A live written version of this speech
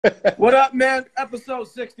What up, man? Episode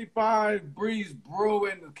 65, Breeze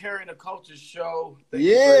Brewing, the Carrying the Culture show. Thank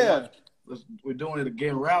you very much. We're doing it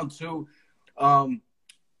again, round two.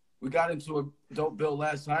 We got into a dope bill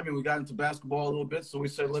last time, and we got into basketball a little bit, so we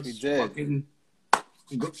said let's fucking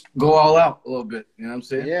go all out a little bit. You know what I'm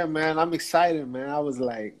saying? Yeah, man. I'm excited, man. I was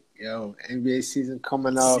like, yo, NBA season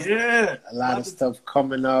coming up. Yeah. A lot of stuff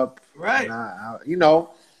coming up. Right. And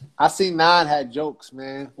I see Nine had jokes,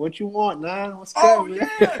 man. What you want, Nine? What's good, Oh, man?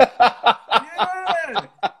 yeah.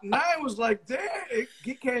 Nine was like, damn.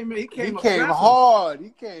 He came hard. He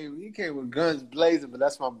came with guns blazing, but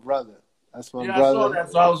that's my brother. That's my brother. I saw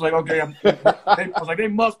that, so I was like, okay. I was like, they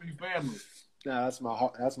must be family. Nah,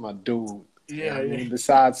 that's my dude. Yeah, I mean,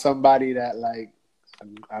 besides somebody that, like,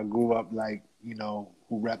 I grew up, like, who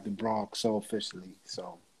repped the Bronx so officially.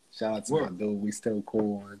 So, shout out to my dude. We still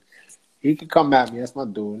cool. And he can come at me. That's my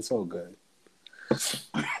dude. It's all good.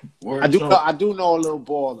 I do know a little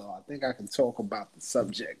ball, though. I think I can talk about the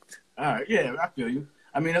subject. All right. Yeah, I feel you.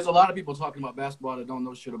 I mean, there's a lot of people talking about basketball that don't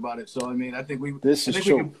know shit about it. So, I mean, I think we'll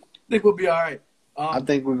be all right. I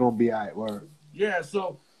think we're going to be all right. Word. Yeah,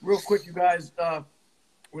 so real quick, you guys,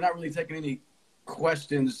 we're not really taking any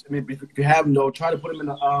questions. I mean, if you have them, though, try to put them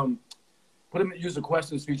in use the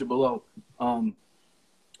questions feature below.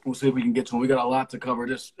 We'll see if we can get to them. We got a lot to cover.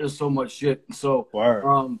 There's so much shit. So,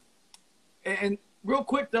 and real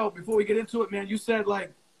quick, though, before we get into it, man, you said,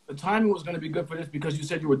 like, the timing was going to be good for this because you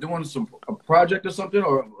said you were doing a project or something?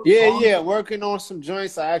 Yeah, working on some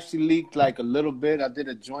joints. I actually leaked, like, a little bit. I did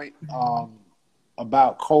a joint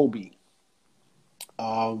about Kobe.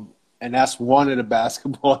 And that's one of the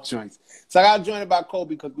basketball joints. So I got a joint about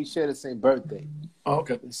Kobe because we share the same birthday. Oh,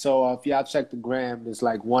 okay. So if y'all check the gram, there's,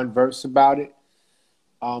 like, one verse about it.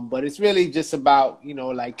 But it's really just about,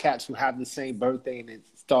 like cats who have the same birthday, and it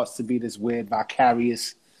starts to be this weird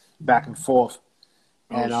vicarious back and forth.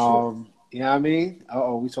 You know what I mean?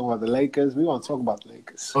 We talking about the Lakers. We want to talk about the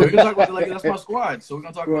Lakers. We can talk about the Lakers. That's my squad. So we're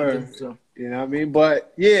going to talk about them. So. You know what I mean?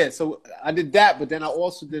 But, yeah, so I did that. But then I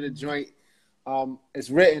also did a joint.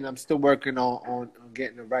 It's written. I'm still working on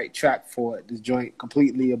getting the right track for it. This joint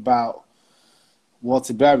completely about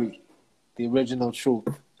Walter Berry, the original truth.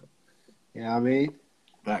 You know what I mean?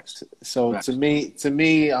 Facts. So Facts. to me,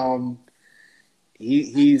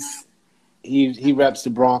 he reps the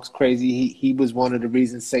Bronx crazy. He was one of the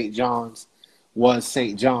reasons St. John's was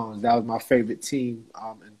St. John's. That was my favorite team,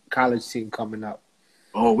 and college team coming up.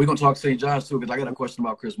 Oh, we're gonna talk St. John's too because I got a question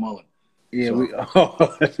about Chris Mullin. Yeah, so.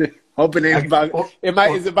 Hoping it's about.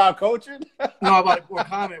 Is it about coaching? No, or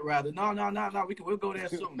comment rather. No. We'll go there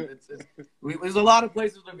soon. There's a lot of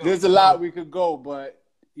places to go. There's a lot we could go, but.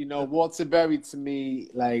 Walter Berry to me,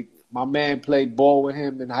 like my man played ball with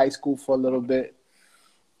him in high school for a little bit.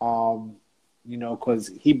 Because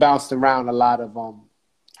he bounced around a lot of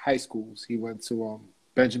high schools. He went to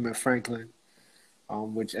Benjamin Franklin,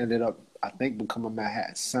 which ended up, I think, becoming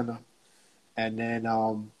Manhattan Center. And then,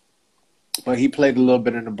 but he played a little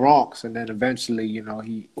bit in the Bronx, and then eventually,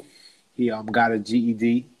 he got a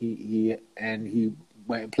GED. He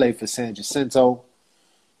went and played for San Jacinto,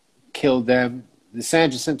 killed them. The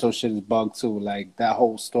San Jacinto shit is bugged too. Like that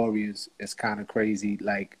whole story is kind of crazy.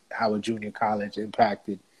 Like how a junior college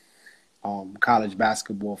impacted college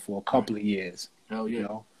basketball for a couple of years. Hell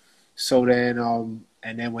yeah. So then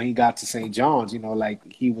and then when he got to St. John's,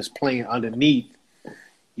 like he was playing underneath,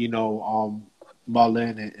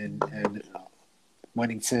 Mullin and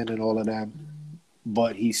Winnington and all of them,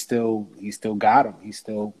 but he still got him. He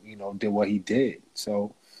still did what he did.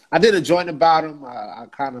 So I did a joint about him. I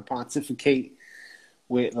kind of pontificate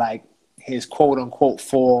with like his quote unquote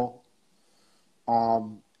fall.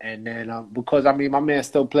 And then because my man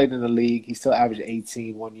still played in the league, he still averaged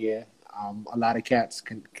 18 one year. A lot of cats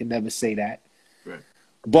can never say that. Right.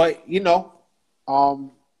 But I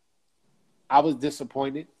was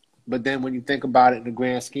disappointed. But then when you think about it in the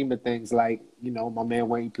grand scheme of things, like, my man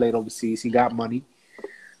Wayne played overseas, he got money,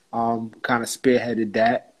 kind of spearheaded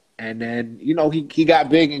that. And then, he got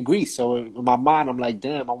big in Greece. So in my mind, I'm like,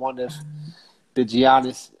 damn, I wonder if the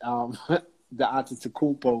Giannis, the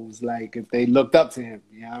Antetokounmpos, like if they looked up to him,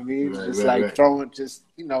 you know what I mean? Throwing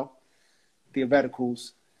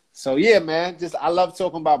theoreticals. So yeah, man, I love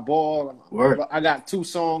talking about ball. I got 2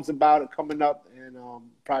 songs about it coming up and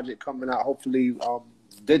project coming out hopefully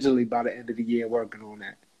digitally by the end of the year, working on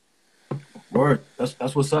that. Word.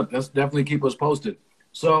 That's what's up. That's definitely keep us posted.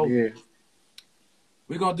 So yeah.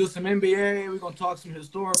 We're gonna do some NBA, we're gonna talk some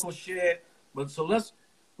historical shit. Let's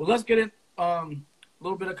get in a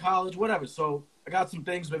little bit of college, whatever. So I got some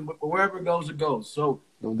things, but wherever it goes, it goes. So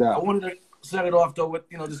no doubt. I wanted to set it off though with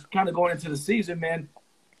just kind of going into the season, man.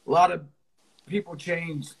 A lot of people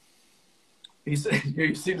change. He said,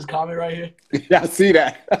 "You see this comment right here?" Yeah, I see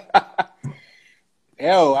that.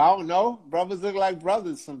 Yo, I don't know. Brothers look like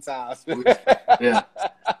brothers sometimes. Yeah.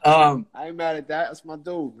 I ain't mad at that. That's my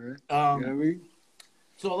dude, man. You know what I mean?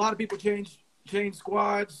 So a lot of people change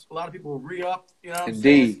squads. A lot of people re-up. You know what I'm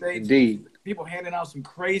Indeed, saying? indeed. People handing out some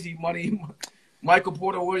crazy money. Michael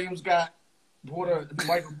Porter Williams got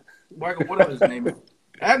Michael. Whatever his name is.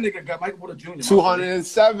 That nigga got Michael Porter Jr.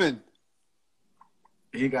 207.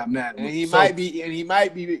 He got mad, and it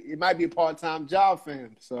might be a part-time job for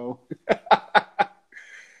him. So,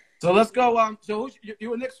 so let's go. So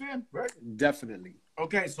you a Knicks fan, right? Definitely.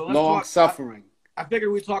 Okay, so let's long talk. Suffering. I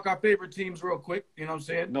figured we'd talk our favorite teams real quick. You know what I'm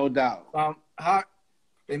saying? No doubt. How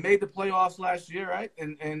they made the playoffs last year, right?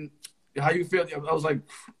 And how you feel? I was like,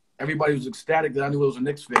 everybody was ecstatic that I knew it was a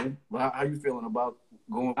Knicks fan. But how you feeling about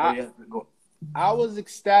going? I was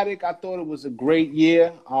ecstatic. I thought it was a great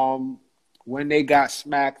year. When they got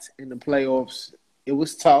smacked in the playoffs, it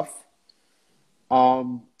was tough.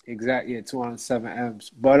 Exactly, 207 M's.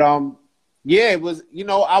 But yeah, it was. You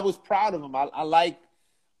know, I was proud of them. I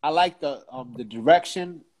like the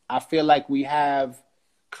direction. I feel like we have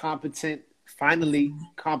finally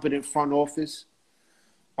competent front office.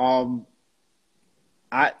 I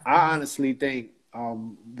honestly think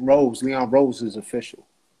Leon Rose is official.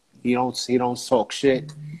 He don't talk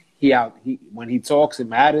shit. When he talks, it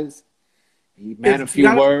matters. He meant a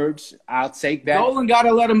few words. I'll take that. Dolan got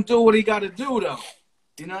to let him do what he got to do, though.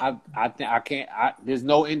 You know, I can't. There's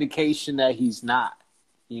no indication that he's not.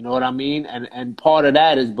 You know what I mean? And part of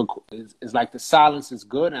that is like the silence is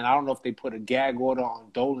good. And I don't know if they put a gag order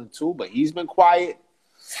on Dolan too, but he's been quiet,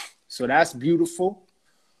 so that's beautiful.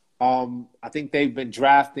 I think they've been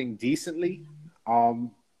drafting decently. I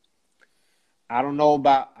don't know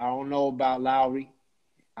about Lowry.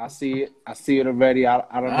 I see it already.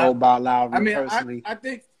 I don't know about Lowry personally. I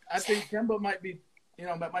think Kemba might be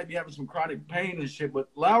having some chronic pain and shit, but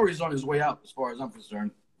Lowry's on his way out as far as I'm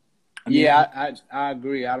concerned. I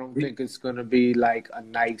agree. I don't think it's gonna be like a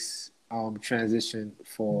nice transition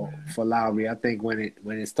for Lowry. I think when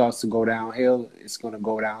it starts to go downhill, it's gonna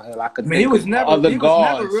go downhill. He was never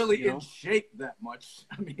really in shape that much.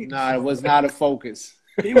 It was not a focus.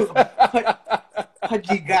 He was a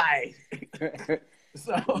pudgy guy.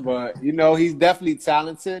 So, but he's definitely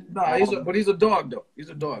talented. But he's a dog though. He's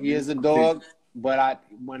a dog. He is a dog. But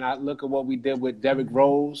when I look at what we did with Derrick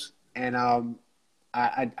Rose, and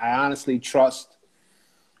I honestly trust.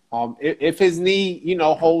 If his knee,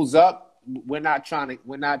 holds up, we're not trying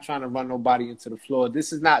to run nobody into the floor.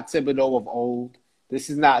 This is not Thibodeau of old. This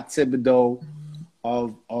is not Thibodeau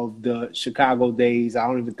of the Chicago days. I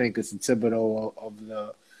don't even think it's a Thibodeau of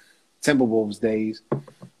the Timberwolves days.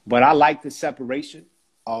 But I like the separation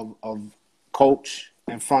of coach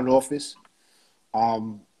and front office.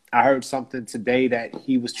 I heard something today that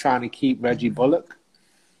he was trying to keep Reggie Bullock.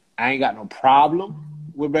 I ain't got no problem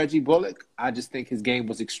with Reggie Bullock. I just think his game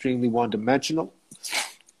was extremely one-dimensional.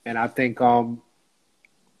 And I think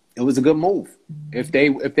it was a good move. If they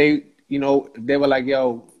were like,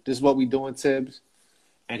 yo, this is what we doing, Tibbs,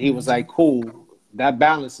 and he was like, cool, that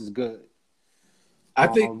balance is good. I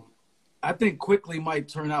think Quickly might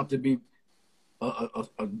turn out to be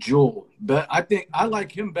a jewel. But I think I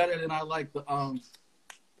like him better than I like the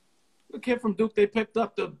kid from Duke they picked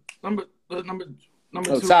up, the number two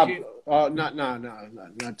top, kid.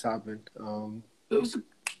 Not Toppin. It was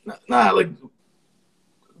like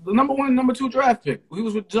the number 1 and number 2 draft pick. He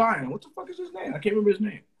was with Zion. What the fuck is his name? I can't remember his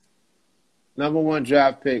name. Number 1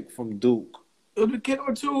 draft pick from Duke. It was the kid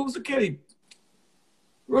number 2. Who was the kid?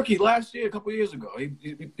 Rookie last year, a couple years ago.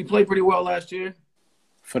 He played pretty well last year.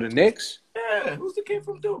 For the Knicks? Yeah, who's the kid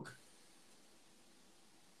from Duke?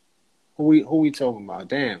 Who we talking about?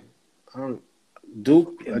 Damn. A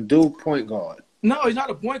Duke point guard. No, he's not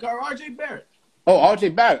a point guard. R.J. Barrett. Oh, R.J.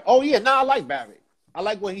 Barrett. Oh, yeah. No, I like Barrett. I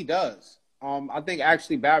like what he does. I think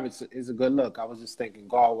actually Barrett is a good look. I was just thinking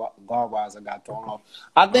guard-wise, I got thrown off.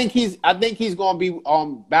 I think he's going to be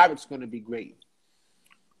Barrett's going to be great.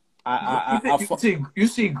 You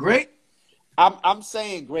see great? I'm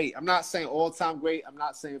saying great. I'm not saying all-time great. I'm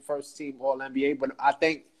not saying first team All-NBA, but I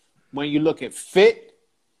think when you look at fit,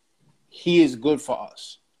 he is good for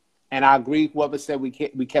us. And I agree. Whoever said we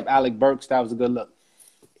kept Alec Burks, that was a good look.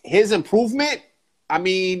 His improvement, I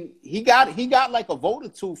mean, he got like a vote or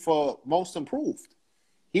two for most improved.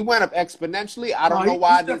 He went up exponentially. I don't know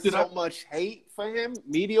why there's so much hate for him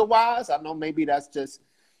media-wise. I know maybe that's just,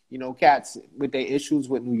 cats with their issues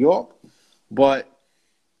with New York. But,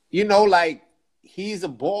 he's a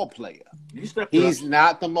ball player. He's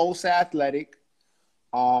not the most athletic,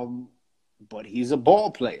 but he's a ball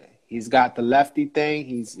player. He's got the lefty thing.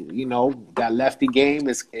 He's, that lefty game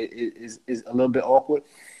is a little bit awkward.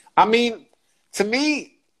 I mean, to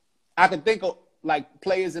me, I can think of like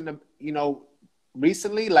players in the,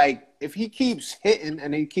 recently, like if he keeps hitting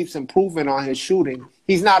and he keeps improving on his shooting,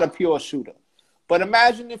 he's not a pure shooter. But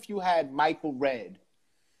imagine if you had Michael Redd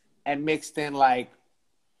and mixed in like,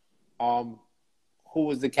 who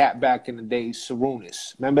was the cat back in the day?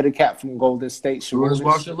 Sarunas. Remember the cat from Golden State? Sarunas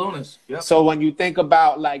Marciulionis. Yep. So when you think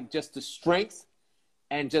about like just the strength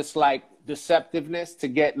and just like deceptiveness to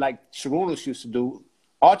get like Sarunas used to do,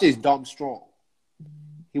 RJ's dumb strong.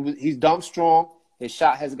 He's dumb strong. His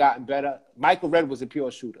shot has gotten better. Michael Redd was a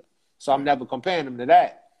pure shooter, so I'm never comparing him to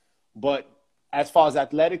that. But as far as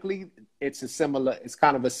athletically, it's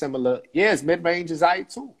kind of a similar. Yeah, his mid range is right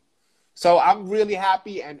too. So I'm really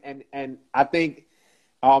happy, and I think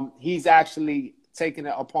he's actually taken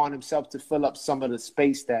it upon himself to fill up some of the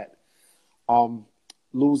space that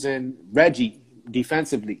losing Reggie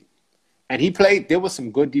defensively. And he played. There were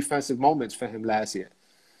some good defensive moments for him last year.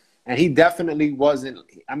 And he definitely wasn't.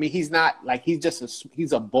 I mean, he's not like he's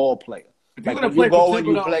a ball player. If you're like gonna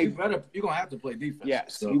play you're gonna have to play defense.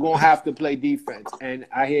 Yes, so. you're gonna have to play defense. And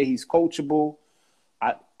I hear he's coachable.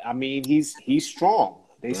 I mean, he's strong.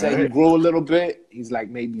 They say he grew a little bit. He's like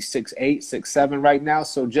maybe 6'8", 6'7" right now.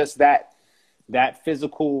 So just that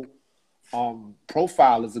physical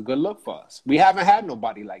profile is a good look for us. We haven't had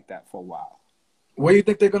nobody like that for a while. Where do you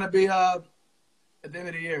think they're gonna be? At the end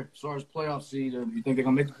of the year, as far as playoff seed, you think they're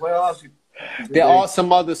going to make the playoffs? There are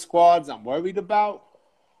some other squads I'm worried about.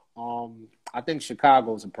 I think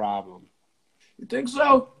Chicago's a problem. You think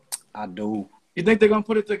so? I do. You think they're going to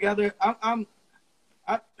put it together? I'm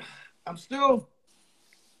still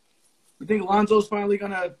 – you think Lonzo's finally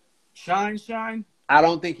going to shine? I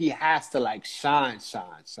don't think he has to, like, shine.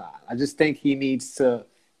 I just think he needs to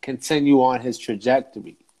continue on his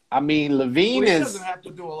trajectory. I mean, LaVine he doesn't have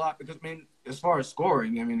to do a lot because, I mean, as far as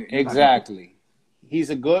scoring, I mean, exactly. He's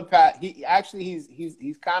a good pass.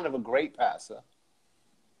 He's kind of a great passer.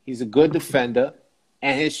 He's a good defender,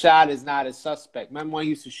 and his shot is not as suspect. Remember when he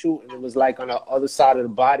used to shoot and it was like on the other side of the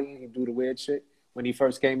body and he'd do the weird shit when he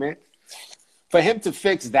first came in? For him to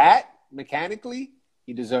fix that mechanically,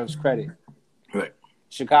 he deserves credit. Right.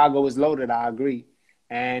 Chicago is loaded, I agree.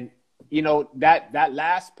 And, that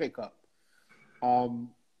last pickup,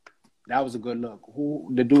 that was a good look. Who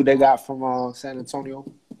the dude they got from San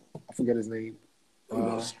Antonio? I forget his name.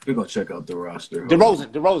 We're gonna check out the roster.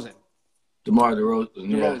 DeRozan. DeMar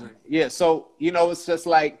DeRozan. Yeah. So it's just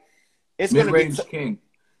like it's mid-range gonna be king.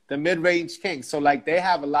 The mid-range king. So like they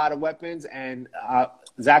have a lot of weapons, and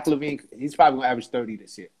Zach LaVine, he's probably gonna average 30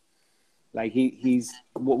 this year. Like he's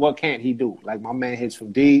what can't he do? Like my man hits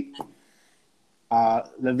from deep.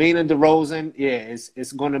 LaVine and DeRozan, yeah,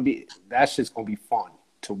 it's gonna be that shit's gonna be fun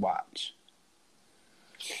to watch.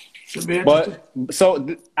 Should be interesting. But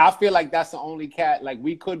so I feel like that's the only cat. Like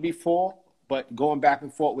we could be 4, but going back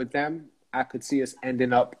and forth with them, I could see us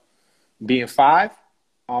ending up being 5.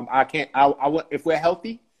 I would if we're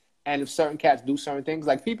healthy, and if certain cats do certain things.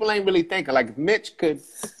 Like people ain't really thinking. Like Mitch could,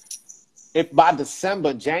 if by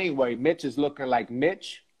December, January, Mitch is looking like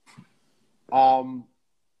Mitch. Then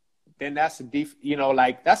that's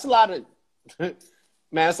that's a lot of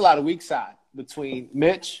that's a lot of weak side between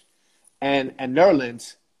Mitch and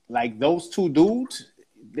Nerlens. Like those two dudes,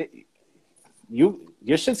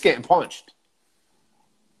 your shit's getting punched.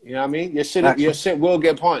 You know what I mean? Your shit will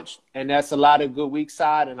get punched, and that's a lot of good weak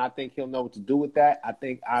side. And I think he'll know what to do with that. I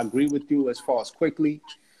think I agree with you as far as quickly.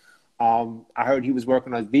 I heard he was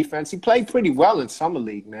working on his defense. He played pretty well in summer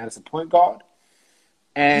league, man, as a point guard.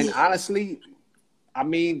 And honestly, I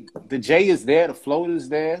mean, the J is there, the float is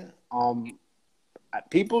there.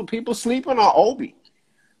 People sleeping on Obi.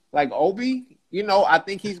 Like Obi, I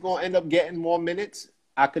think he's going to end up getting more minutes.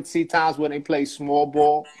 I could see times when they play small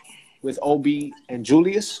ball with Obi and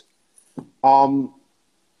Julius.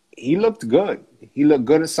 He looked good. He looked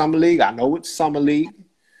good in summer league. I know it's summer league,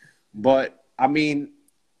 but I mean,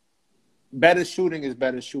 better shooting is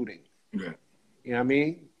better shooting. Yeah. You know what I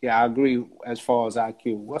mean? Yeah, I agree as far as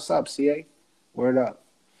IQ. What's up, CA? Word up.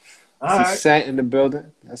 All right. Sent in the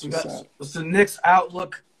building. That's what's up. What's the Knicks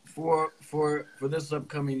outlook for this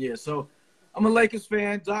upcoming year? So I'm a Lakers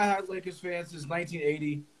fan, diehard Lakers fan since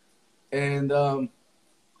 1980, and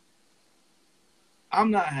I'm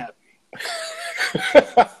not happy.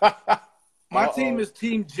 My team is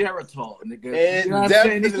Team Geritol, nigga. You know what I'm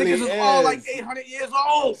saying? These niggas is all like 800 years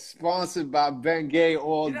old. Sponsored by Ben Gay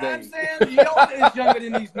all day. You know what I'm saying? Yoda is younger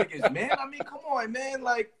than these niggas, man. I mean, come on, man.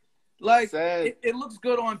 Like it looks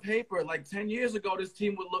good on paper. Like 10 years ago, this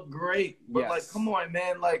team would look great. But, like, come on,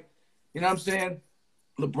 man. Like, you know what I'm saying?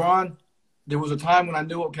 LeBron, there was a time when I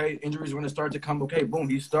knew, okay, injuries were going to start to come. Okay, boom,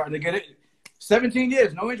 he's starting to get it. 17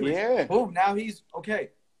 years, no injuries. Yeah. Boom, now he's okay.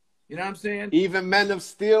 You know what I'm saying? Even men of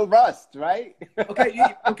steel rust, right?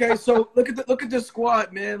 Okay. So look at this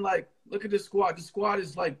squad, man. Like, look at this squad. The squad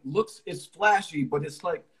is like it's flashy, but it's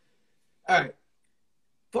like, all right,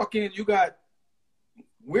 fucking, you got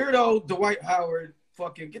weirdo Dwight Howard.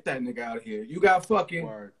 Fucking get that nigga out of here. You got fucking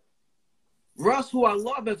Russ, who I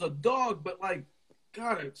love as a dog, but like,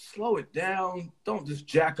 gotta slow it down. Don't just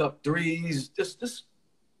jack up threes. Just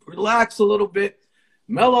relax a little bit.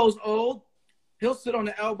 Melo's old. He'll sit on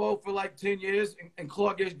the elbow for like 10 years and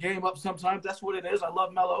clog his game up sometimes. That's what it is. I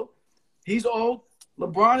love Melo. He's old.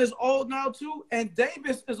 LeBron is old now too. And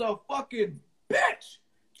Davis is a fucking bitch.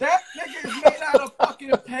 That nigga is made out of fucking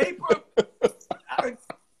paper.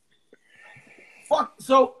 Fuck.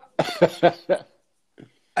 So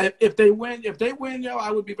if they win, yo, I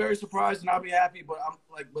would be very surprised and I'll be happy. But I'm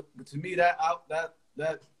like, but to me, that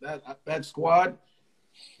squad.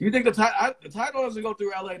 You think the title doesn't go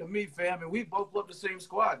through LA to me, fam? And we both love the same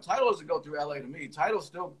squad. Title doesn't go through LA to me. Title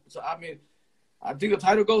still. So I mean, I think the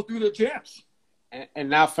title goes through the champs. And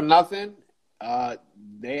not for nothing,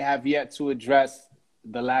 they have yet to address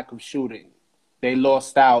the lack of shooting. They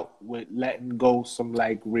lost out with letting go some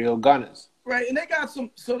like real gunners. Right, and they got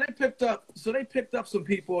some. So they picked up some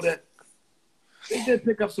people that they did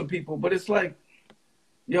pick up some people, but it's like,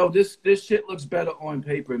 yo, this shit looks better on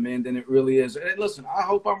paper, man, than it really is. And listen, I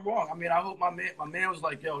hope I'm wrong. I mean, I hope my man was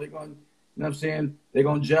like, yo, they're going, you know what I'm saying? They're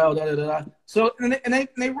going to gel, da-da-da-da. So, and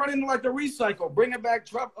they run into like the recycle. Bring it back,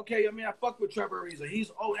 Trevor. Okay, I mean, I fuck with Trevor Ariza. He's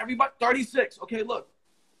old. Everybody, 36. Okay, look.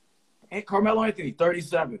 And Carmelo Anthony,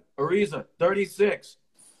 37. Ariza, 36.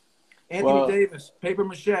 Anthony Davis, paper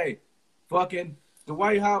mache. Fucking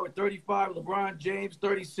Dwight Howard, 35. LeBron James,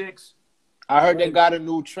 36. I heard they got a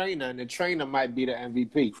new trainer, and the trainer might be the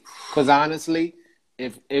MVP. Because honestly,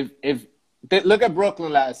 if look at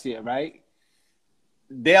Brooklyn last year, right?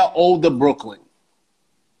 They're older Brooklyn.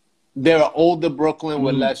 They're older Brooklyn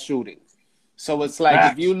with less shooting. So it's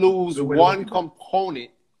like if you lose one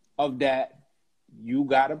component of that, you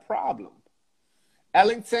got a problem.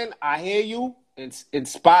 Ellington, I hear you in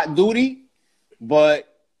spot duty, but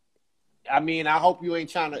I mean, I hope you ain't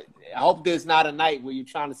trying to. I hope there's not a night where you're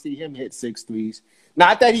trying to see him hit 6 threes.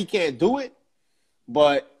 Not that he can't do it,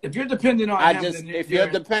 but if you're depending on him, if you're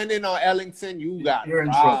depending on Ellington, you got a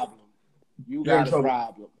problem. You got a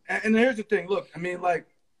problem. And here's the thing. Look, I mean, like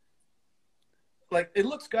it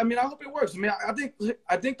looks. I mean, I hope it works. I mean,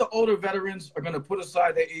 I think the older veterans are gonna put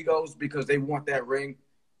aside their egos because they want that ring.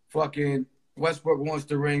 Fucking Westbrook wants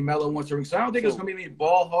the ring. Melo wants the ring. So I don't think there's going to be any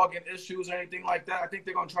ball hogging issues or anything like that. I think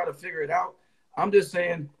they're going to try to figure it out. I'm just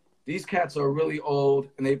saying these cats are really old,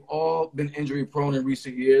 and they've all been injury prone in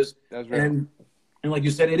recent years. That's right. And like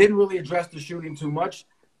you said, they didn't really address the shooting too much.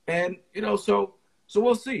 And, you know, so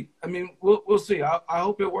we'll see. I mean, we'll see. I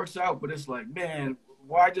hope it works out. But it's like, man,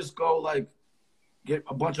 why just go, like, get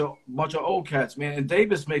a bunch of old cats, man? And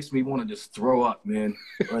Davis makes me want to just throw up, man.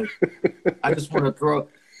 Like, I just want to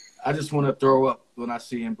throw up when I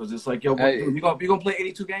see him because it's like, yo, you gonna play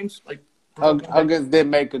 82 games? Like, Huggins did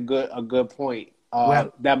make a good point.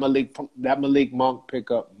 That Malik Monk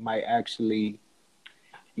pickup might actually,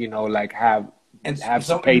 you know, like have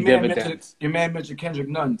some pay dividends. Your man mentioned Kendrick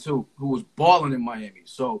Nunn too, who was balling in Miami.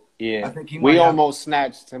 So yeah, I think we almost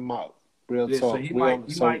snatched him up. Real talk.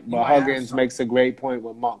 So but Huggins makes a great point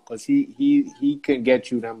with Monk because he can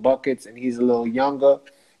get you them buckets, and he's a little younger,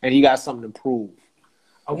 and he got something to prove.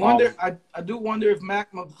 I wonder. I do wonder if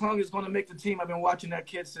Mac McClung is going to make the team. I've been watching that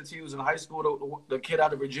kid since he was in high school. The kid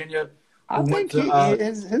out of Virginia. I think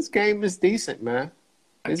his game is decent, man.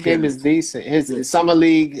 His game is decent. His summer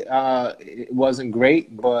league it wasn't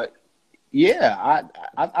great, but yeah,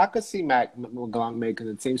 I could see Mac McClung making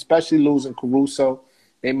the team, especially losing Caruso.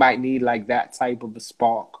 They might need like that type of a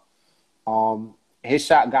spark. His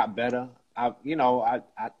shot got better. I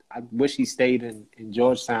wish he stayed in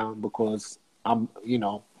Georgetown because I'm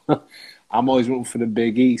always rooting for the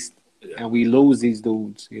Big East, and we lose these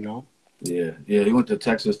dudes, you know. Yeah. He went to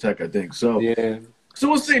Texas Tech, I think. So yeah. So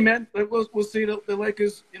we'll see, man. We'll see the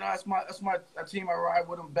Lakers. You know, that's my team. I ride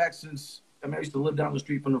with them back since I used to live down the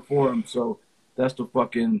street from the Forum. So that's the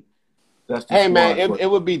fucking. Hey man, it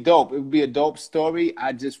would be dope. It would be a dope story.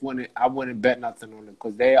 I wouldn't bet nothing on it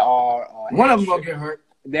because they are one of them gonna get hurt.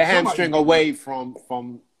 They're hamstring away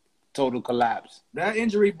from total collapse. That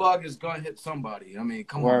injury bug is gonna hit somebody. I mean,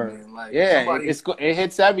 come on, man. Like, yeah, it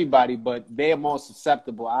hits everybody, but they are more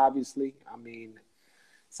susceptible. Obviously, I mean,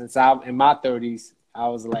 since I'm in my 30s, I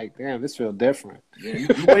was like, damn, this feels different. Yeah, you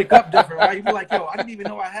wake up different, right? You be like, yo, I didn't even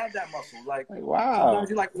know I had that muscle. Like Wow. sometimes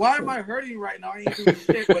you're like, why am I hurting right now? I ain't doing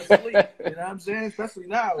shit but sleep. You know what I'm saying? Especially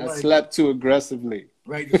now. I Like, slept too aggressively.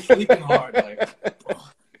 right, just sleeping hard. Like,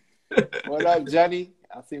 what up, Jenny?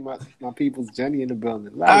 I see my people's Jenny in the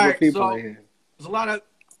building. A lot all of good right, people so in here. there's a lot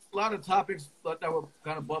of topics that were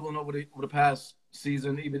kind of bubbling over the past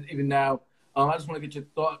season, even now. I just want to get your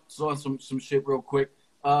thoughts on some shit real quick.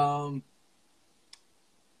 What's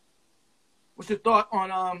your thought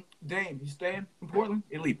on Dame? He's staying in Portland?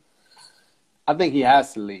 He leave? I think he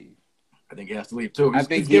has to leave. I think he has to leave too. I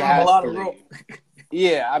think he's he giving him a has lot to of rope. leave.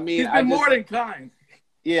 Yeah, I mean, He's been more than kind.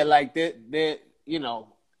 Yeah, like they you know,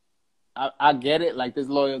 I get it. Like there's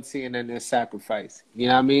loyalty and then there's sacrifice. You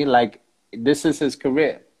know what I mean? Like this is his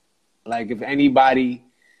career. Like if anybody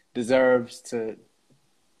deserves to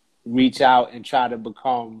reach out and try to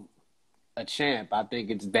become a champ, I think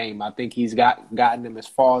it's Dame. I think he's gotten him as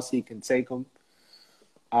far as he can take him.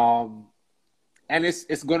 And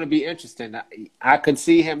it's going to be interesting. I could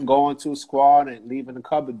see him going to a squad and leaving the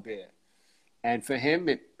cupboard bare. And for him,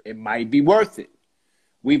 it might be worth it.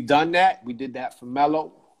 We've done that. We did that for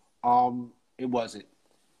Melo. It wasn't.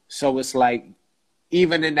 So it's like,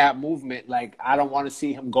 even in that movement, like I don't want to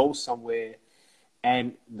see him go somewhere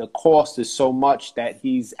and the cost is so much that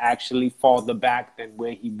he's actually farther back than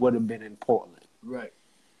where he would have been in Portland. Right.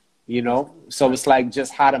 You know? So it's like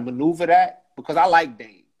just how to maneuver that. Because I like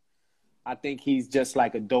Dame. I think he's just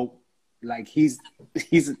like a dope. Like he's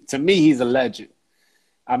to me, he's a legend.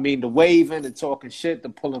 I mean, the waving and talking shit, the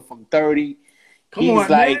pulling from 30. Come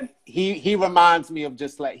on, man. He reminds me of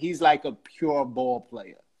just like, he's like a pure ball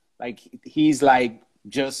player. Like he's like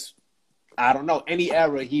just, I don't know, any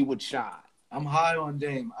era he would shine. I'm high on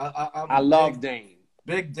Dame. I love Dame.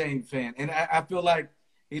 Big Dame fan. And I feel like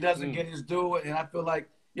he doesn't get his due. And I feel like,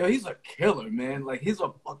 yo, he's a killer, man. Like, he's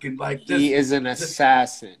a fucking, like, this. He is an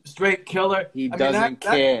assassin. Straight killer. He doesn't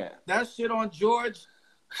care. That shit on George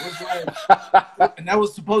was like, and that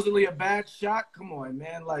was supposedly a bad shot. Come on,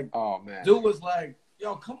 man. Like, oh, man. Dude was like,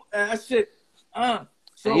 yo, come on. That shit,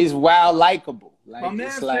 So he's wild likable. Like, my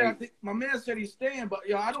man said he's staying, but,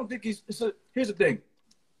 yo, I don't think he's – here's the thing.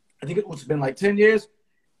 I think it's been like 10 years.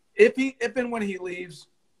 If and when he leaves,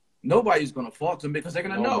 nobody's gonna fault him because they're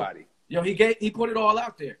gonna know. You know, he put it all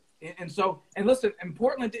out there, and listen, and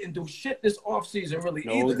Portland didn't do shit this offseason really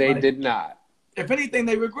either. No, they did not. If anything,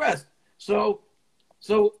 they regressed. So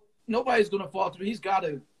nobody's gonna fault him. He's got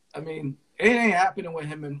to. I mean, it ain't happening with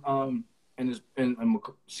him and CJ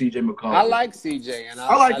McCollum. I like CJ and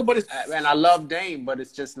I like him, but and I love Dame, but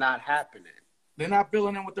it's just not happening. They're not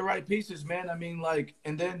filling in with the right pieces, man. I mean, like,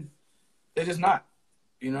 and then they're just not.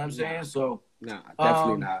 You know what I'm saying? So no,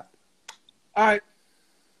 definitely not. All right.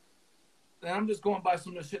 And I'm just going by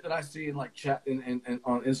some of the shit that I see in like chat and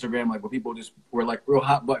on Instagram, like where people just were like real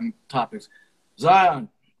hot button topics. Zion,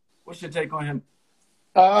 what's your take on him?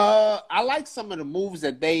 I like some of the moves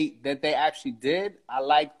that they actually did. I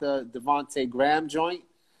like the Devontae Graham joint.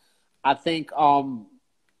 I think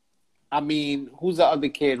I mean, who's the other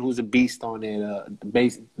kid who's a beast on it?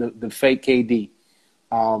 The fake KD,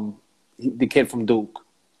 the kid from Duke.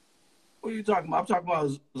 What are you talking about? I'm talking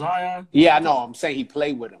about Zion. Yeah, I know. I'm saying he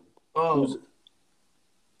played with him. Oh,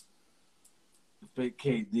 the fake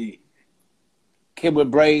KD. Kid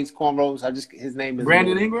with braids, cornrows. His name is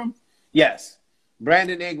Brandon Ingram. Yes,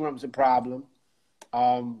 Brandon Ingram's a problem.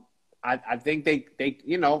 I think they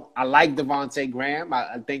you know, I like Devontae Graham.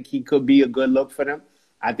 I think he could be a good look for them.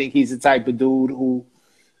 I think he's the type of dude who,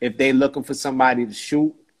 if they're looking for somebody to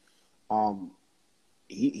shoot,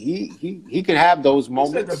 he can have those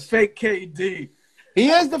moments. The fake KD.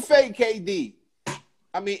 He is the fake KD.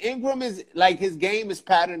 I mean, Ingram is like, his game is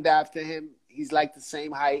patterned after him. He's like the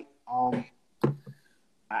same height.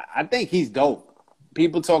 I think he's dope.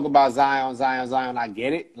 People talk about Zion. I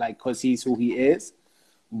get it, like, because he's who he is.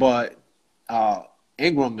 But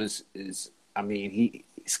Ingram is I mean,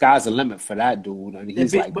 sky's the limit for that dude. I mean,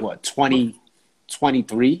 he's what, 20,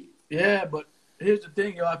 23? Yeah, but here's the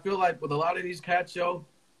thing, yo. I feel like with a lot of these cats, yo,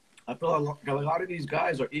 I feel like a lot of these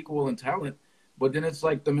guys are equal in talent, but then it's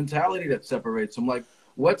like the mentality that separates them. Like,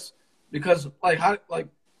 because we're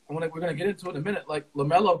gonna get into it in a minute. Like,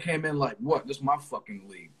 LaMelo came in like, what? This is my fucking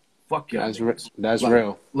league. Fuck yeah. That's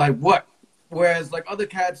real. Like what? Whereas like other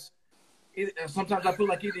cats, sometimes I feel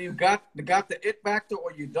like either you got the it factor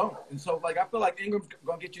or you don't. And so like I feel like Ingram's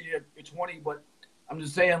gonna get you your 20, but I'm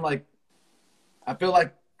just saying, like, I feel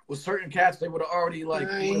like with certain cats they would have already like.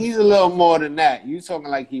 He's a little more than that. You talking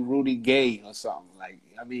like he Rudy Gay or something? Like,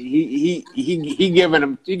 I mean, he gave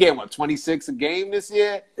what 26 a game this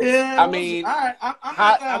year. Yeah, I mean, all right. I'm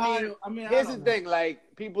not that high. Here's the thing: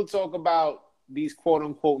 like people talk about these quote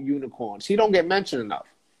unquote unicorns. He don't get mentioned enough.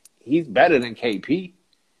 He's better than KP.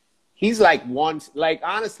 He's like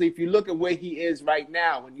honestly, if you look at where he is right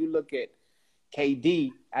now, when you look at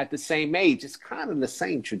KD at the same age, it's kind of the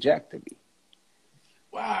same trajectory.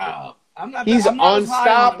 Wow. He's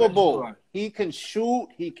unstoppable. He can shoot.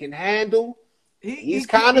 He can handle. He's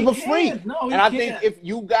kind of a freak. No, and I think if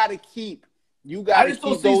you got to keep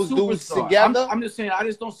those dudes together. I'm just saying, I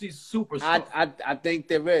just don't see superstar. I think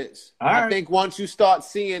there is. All I right. think once you start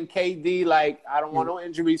seeing KD, like I don't want no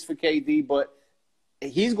injuries for KD, but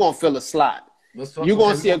he's gonna fill a slot. You're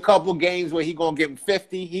gonna see a couple games where he's gonna give him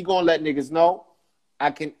 50. He's gonna let niggas know. I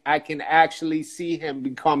can actually see him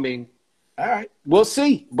becoming. All right. We'll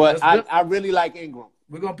see. But I really like Ingram.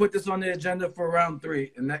 We're gonna put this on the agenda for round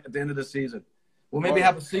 3 at the end of the season. We'll maybe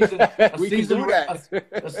have a season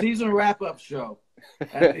wrap-up show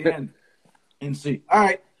at the end and see. All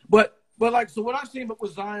right. But like, so what I've seen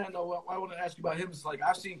with Zion, though, I want to ask you about him is like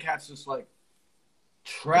I've seen cats just like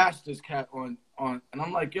trash this cat on, and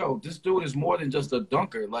I'm like, yo, this dude is more than just a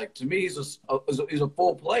dunker. Like to me, he's a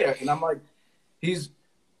full player, and I'm like,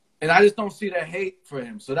 and I just don't see that hate for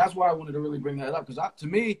him. So that's why I wanted to really bring that up because to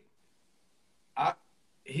me,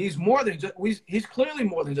 he's more than just he's clearly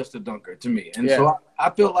more than just a dunker to me, and so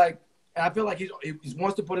I feel like he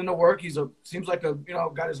wants to put in the work. Seems like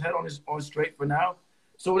got his head on straight for now.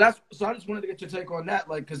 So I just wanted to get your take on that,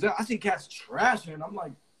 like because I see cats trashing, and I'm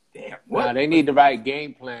like, damn, what? Nah, they need the right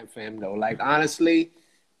game plan for him though. Like honestly,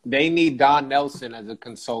 they need Don Nelson as a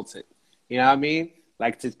consultant. You know what I mean?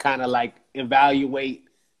 Like to kind of like evaluate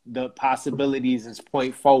the possibilities and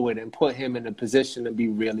point forward and put him in a position to be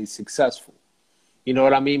really successful. You know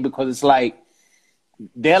what I mean? Because it's like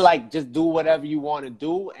they're like just do whatever you want to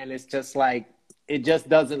do, and it's just like it just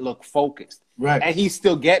doesn't look focused. Right. And he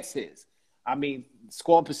still gets his. I mean,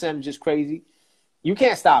 scoring percentage is crazy. You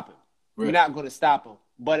can't stop him. Right. You're not going to stop him.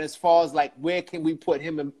 But as far as like where can we put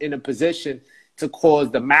him in a position to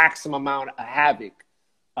cause the maximum amount of havoc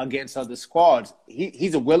against other squads?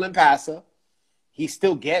 He's a willing passer. He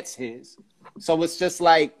still gets his. So it's just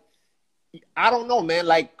like, I don't know, man.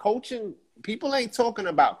 Like coaching, people ain't talking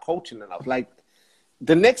about coaching enough. Like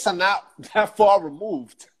the Knicks are not that far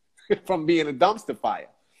removed from being a dumpster fire.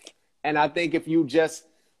 And I think if you just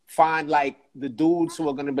find like the dudes who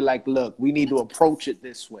are going to be like, look, we need to approach it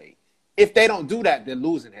this way. If they don't do that, they're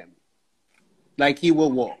losing him. Like he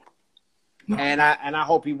will walk. No. And I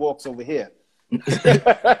hope he walks over here.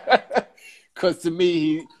 Because to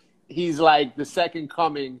me, he's like the second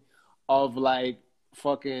coming of like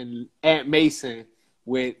fucking Aunt Mason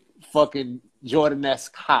with fucking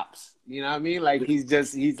Jordan-esque hops. You know what I mean? Like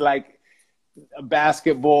he's like a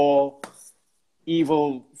basketball,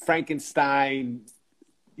 evil Frankenstein,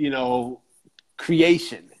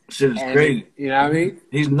 creation. Shit is crazy. You know what I mean?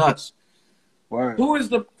 He's nuts. Word. Who's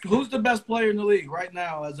the best player in the league right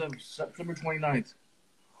now as of September 29th?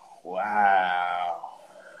 Wow.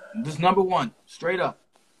 This number one, straight up.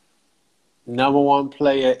 Number one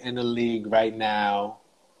player in the league right now.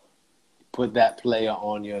 Put that player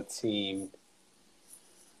on your team.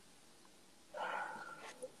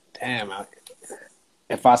 Damn.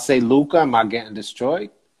 If I say Luka, am I getting destroyed?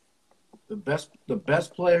 The best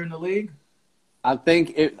player in the league? I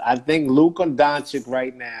think Luka Doncic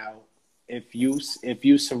right now, if you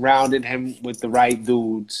surrounded him with the right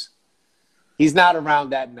dudes, he's not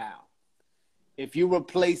around that now. If you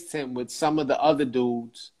replaced him with some of the other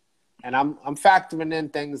dudes, and I'm factoring in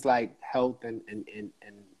things like health and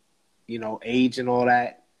age and all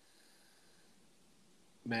that,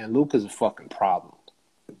 man, Luka's a fucking problem.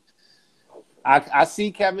 I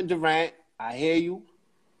see Kevin Durant. I hear you.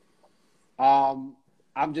 I'm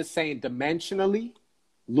just saying dimensionally,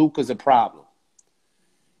 Luka's a problem.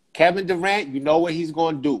 Kevin Durant, you know what he's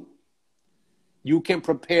going to do. You can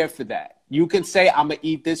prepare for that. You can say, I'm going to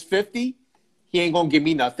eat this 50. He ain't going to give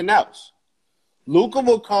me nothing else. Luka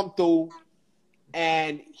will come through,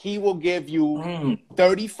 and he will give you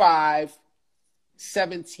 35,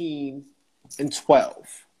 17, and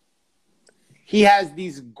 12. He has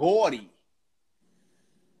these gaudy.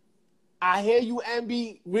 I hear you,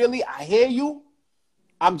 MB. Really, I hear you.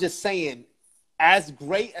 I'm just saying, as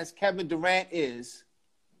great as Kevin Durant is,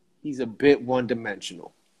 he's a bit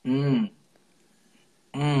one-dimensional. He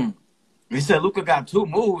said Luka got two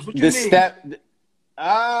moves. What you mean?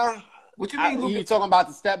 What you mean, Luka? You talking about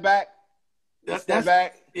the step back? Step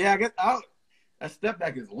back? Yeah, I guess that step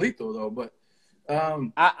back is lethal, though. But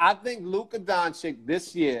I think Luka Doncic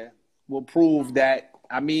this year will prove that.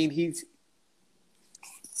 I mean,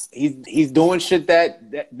 He's doing shit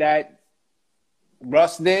that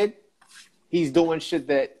Russ did. He's doing shit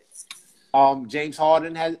that James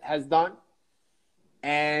Harden has done,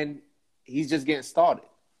 and he's just getting started.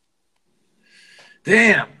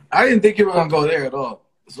 Damn, I didn't think you were gonna go there at all.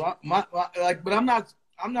 So but I'm not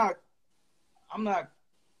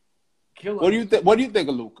killing. What do you think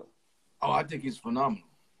of Luka? Oh, I think he's phenomenal.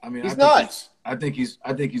 I mean, he's nuts. I think he's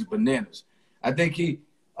bananas. I think he.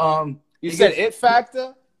 You said it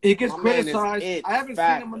factor. He gets criticized. I haven't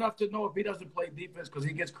seen him enough to know if he doesn't play defense because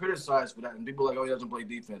he gets criticized for that, and people are like, "Oh, he doesn't play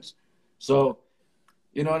defense." So,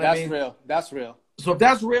 you know what I mean? That's real. That's real. So if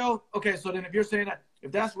that's real, okay. So then, if you're saying that,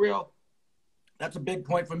 if that's real, that's a big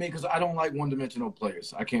point for me because I don't like one-dimensional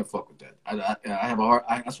players. I can't fuck with that. I have a hard.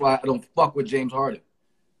 That's why I don't fuck with James Harden.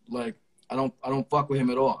 Like I don't fuck with him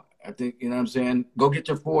at all. I think you know what I'm saying. Go get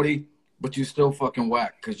your 40, but you still fucking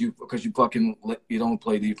whack because you don't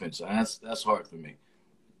play defense. That's hard for me.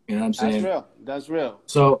 You know what I'm saying? That's real.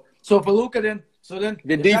 So for Luka, then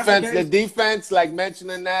the defense, like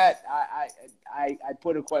mentioning that, I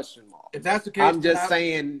put a question mark. If that's the case, I'm just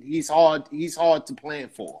saying he's hard to plan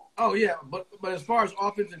for. Oh yeah, but as far as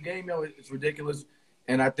offensive game, it's ridiculous,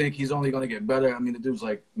 and I think he's only going to get better. I mean, the dude's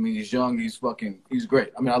he's young, he's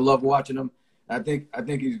great. I mean, I love watching him. I think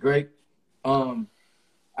he's great. And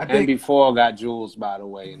before got Jules, by the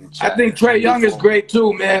way, in the chat. I think Trae Young is great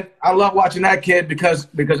too, man. I love watching that kid because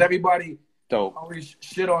everybody always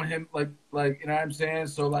shit on him, like you know what I'm saying.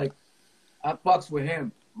 So I fucks with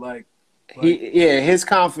him, his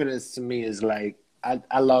confidence to me is I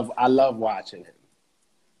love watching him.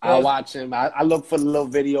 I watch him. I look for the little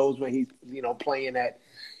videos where he's playing at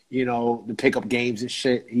the pickup games and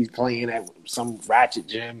shit. He's playing at some ratchet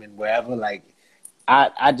gym and wherever.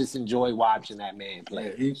 I just enjoy watching that man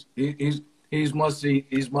play. Yeah, he's must see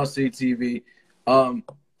TV.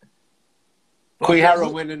 Queen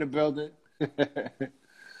Heroin in the building.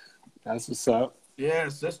 That's what's up. Yeah,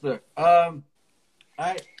 sister.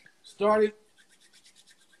 I started.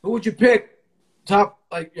 Who would you pick?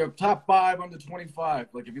 Your top 5 under 25.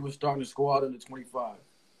 Like if you were starting a squad under 25.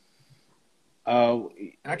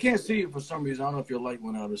 I can't see you for some reason. I don't know if your light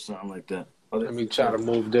went out or something like that. Let me try to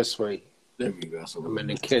move this way. There we go. So I'm in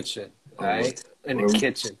the kitchen, right? In the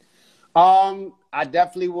kitchen. I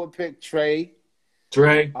definitely would pick Trae.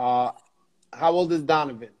 How old is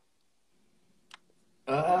Donovan?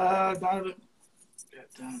 Donovan.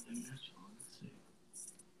 Let's see.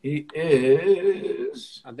 He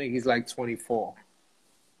is. I think he's like 24.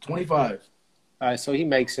 25. All right, so he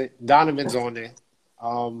makes it. Donovan's on there.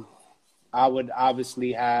 I would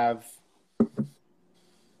obviously have.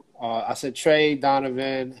 I said Trae,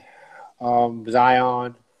 Donovan.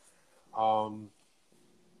 Zion,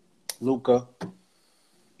 Luka.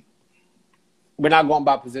 We're not going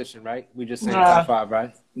by position, right? We just saying top 5,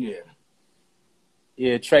 right? Yeah.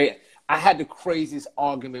 Yeah, Trae. I had the craziest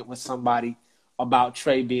argument with somebody about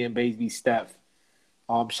Trae being baby Steph.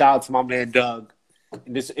 Shout out to my man Doug.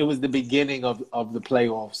 It was the beginning of the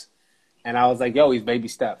playoffs, and I was like, "Yo, he's baby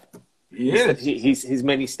Steph." Yeah, he's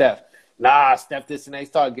mini Steph. Nah, Steph this and that. He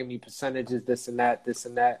started giving me percentages, this and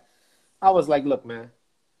that. I was like, look, man,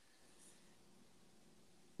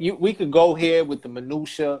 we could go here with the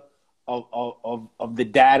minutia of the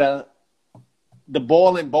data. The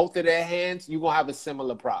ball in both of their hands, you're going to have a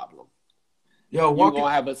similar problem. You're going to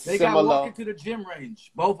have a similar. They got to walk into the gym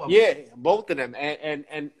range, both of them. Yeah, both of them.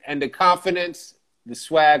 And the confidence, the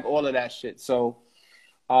swag, all of that shit. So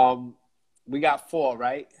we got 4,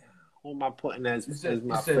 right? Who am I putting as my fifth?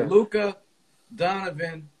 You said Luka,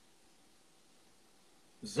 Donovan,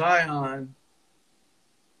 Zion,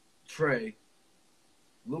 Trae.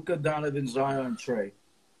 Luka, Donovan, Zion, Trae.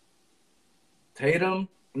 Tatum.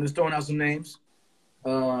 I'm just throwing out some names.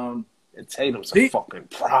 Tatum's a fucking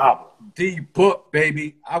problem. D-Book,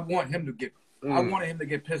 baby. I wanted him to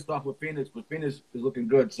get pissed off with Phoenix, but Phoenix is looking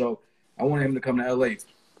good, so I wanted him to come to LA.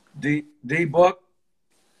 D-Book.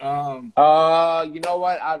 You know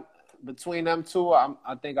what? Between them two,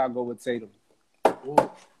 I think I'll go with Tatum. Ooh.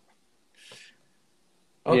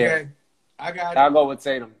 Okay. Yeah. I got it. I'll go with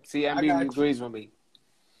Tatum. See, MB agrees with me.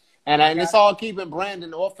 And it's all keeping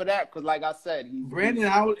Brandon off of that because, like I said,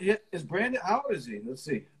 how old is he? Let's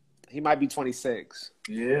see. He might be 26.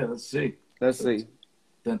 Yeah, let's see.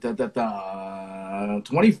 Dun,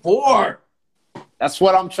 24. That's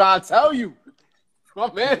what I'm trying to tell you.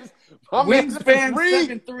 My man, wingspan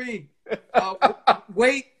 7'3".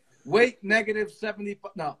 Weight negative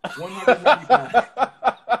 75. No,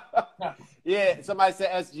 195. Yeah, somebody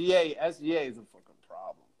said SGA. SGA is a fucking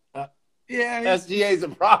problem. SGA is a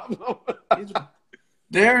problem.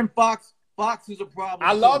 De'Aaron Fox is a problem.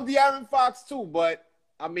 I love De'Aaron Fox too, but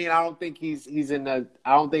I mean, I don't think he's in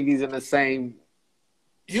the same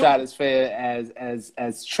stratosphere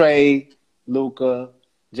as Trey, Luka,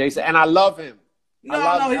 Jason, and I love him. No, he's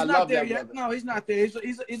I not love there that yet. brother. No, he's not there.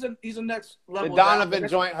 He's a next The level. Donovan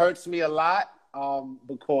joint hurts me a lot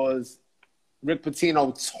because Rick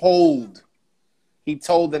Pitino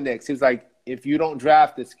told the Knicks, he was like, if you don't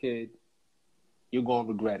draft this kid, you're going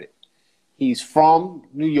to regret it. He's from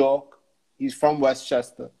New York. He's from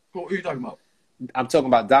Westchester. What are you talking about? I'm talking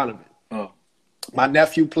about Donovan. Oh. My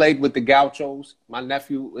nephew played with the Gauchos. My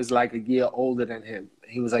nephew is like a year older than him.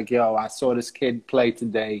 He was like, yo, I saw this kid play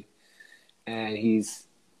today, and he's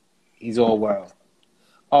all world.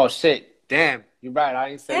 Oh, shit. Damn. You're right. I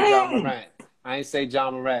ain't say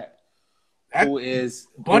John Morant. Who is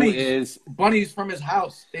Bunny's from his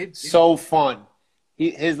house. So fun.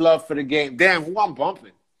 His love for the game. Damn, who I'm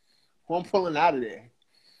bumping? Who I'm pulling out of there?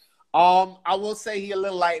 I will say he a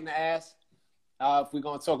little light in the ass. If we're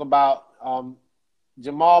gonna talk about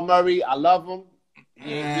Jamal Murray, I love him.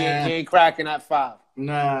 He ain't cracking that 5.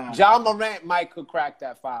 Nah. John Morant could crack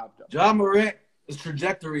that 5 though. John Morant, his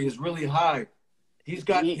trajectory is really high. He's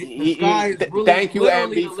got the sky is really. Thank you,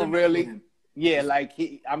 literally MB, for really. Yeah, like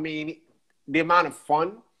the amount of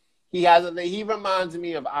fun he has. He reminds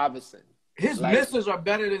me of Iverson. His misses are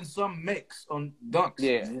better than some makes on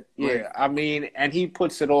dunks. Yeah. I mean, and he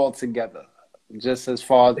puts it all together, just as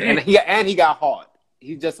far as and he got hard.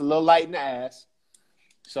 He's just a little light in the ass.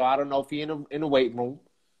 So I don't know if he in the weight room,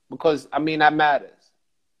 because I mean that matters.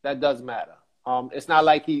 That does matter. It's not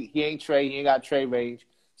like he ain't Trey. He ain't got Trey range.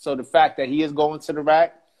 So the fact that he is going to the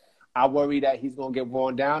rack, I worry that he's gonna get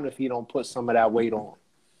worn down if he don't put some of that weight on.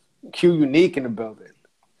 Q Unique in the building,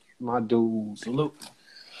 my dude. Salute.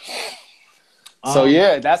 So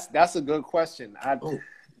yeah, that's a good question.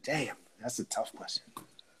 Damn, that's a tough question.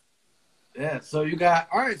 Yeah. So you got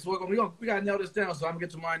all right. So we gotta nail this down. So I'm gonna get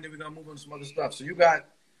to mine. Then we're gonna move on to some other stuff. So you got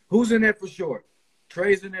who's in there for sure?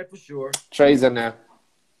 Trey's in there for sure. Trey's in there.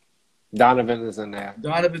 Donovan is in there.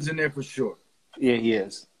 Donovan's in there for sure. Yeah, he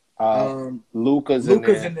is. Luka's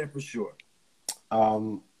in there for sure.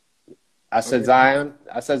 I said Zion.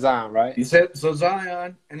 Right? You said so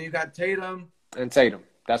Zion, and you got Tatum and Tatum.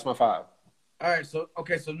 That's my 5. All right, so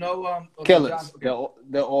no killers.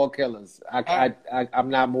 They're all killers. I'm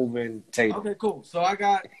not moving Tatum. Okay, cool. So I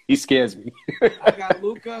got he scares me. I got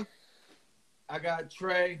Luka. I got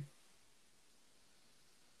Trey.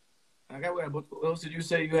 What else did you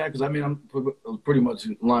say you had? Because I mean, I'm pretty much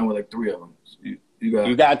in line with like 3 of them. So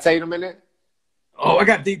you got Tatum in it. Oh, I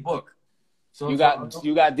got D Book. So you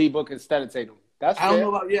got D Book instead of Tatum. That's fair. I don't know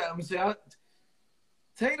about Let me see.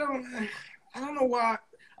 Tatum. I don't know why.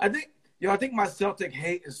 I think my Celtic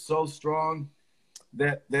hate is so strong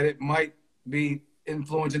that it might be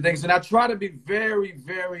influencing things. And I try to be very,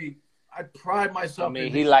 very. I pride myself. I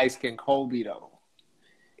mean, he light-skinned Kobe though.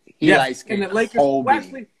 He light-skinned Kobe. Well,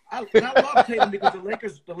 actually, I love Tatum because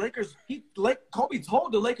the Lakers. Kobe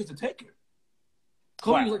told the Lakers to take it.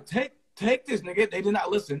 Kobe was like, take this, nigga. They did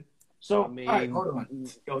not listen. So, all right, hold on.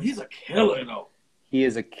 Yo, he's a killer though. He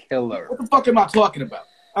is a killer. What the fuck am I talking about?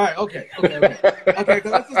 All right, okay.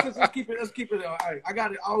 Let's keep it. All right, I got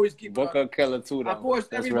to always keep it. Booker killer too, though. I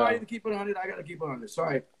forced everybody to keep it 100. I got to keep it 100.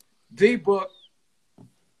 Sorry. D Book,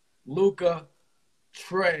 Luka,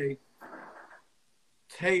 Trey,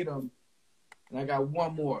 Tatum, and I got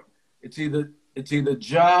one more. It's either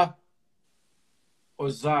Ja or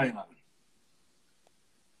Zion.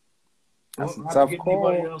 That's a tough call.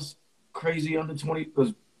 Anybody else crazy under 20?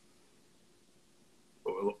 Because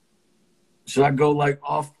should I go like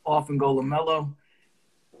off and go LaMelo?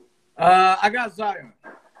 I got Zion.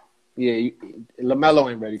 Yeah,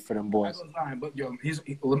 LaMelo ain't ready for them boys. I got Zion, but yo, I'm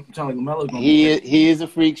telling you, LaMelo's gonna he is a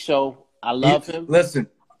freak show. I love him. Listen,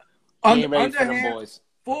 he ain't ready for them boys.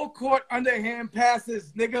 Full court underhand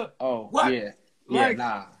passes, nigga. Oh, what? Yeah,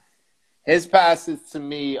 nah. His passes to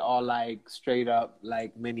me are like straight up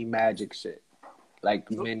like mini Magic shit.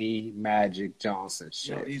 Like mini Magic Johnson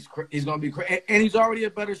shit. Yo, he's gonna be crazy, and he's already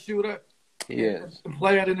a better shooter. He is.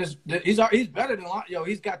 Player than this. He's better than yo.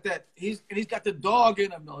 He's got that. He's got the dog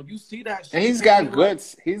in him though. You see that shit. And he's got good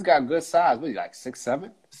size. What, like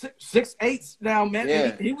 6'7"? 6'8" now, man.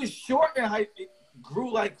 Yeah. He was short in height. He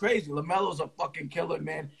grew like crazy. LaMelo's a fucking killer,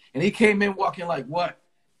 man. And he came in walking like what?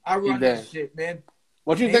 I run that shit, man.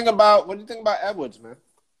 What do you think about Edwards, man?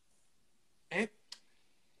 What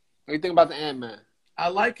do you think about the Ant-Man? I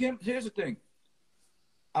like him. Here's the thing.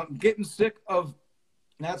 I'm getting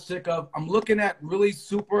I'm looking at really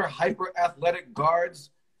super hyper athletic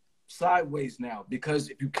guards sideways now, because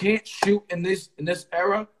if you can't shoot in this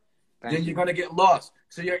era, you're gonna get lost.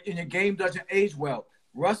 So your game doesn't age well.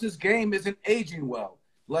 Russ's game isn't aging well.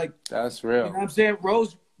 Like, That's you know real. what I'm saying?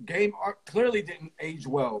 Rose game art clearly didn't age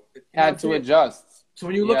well. You know what I'm Had to saying? adjust. So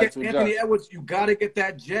when you He look had at to Anthony adjust. Edwards, you got to get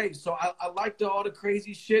that J. So I like all the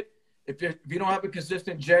crazy shit. If you don't have a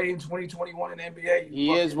consistent J in 2021 in the NBA, you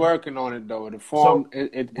He is fucking. working on it though. The So, form,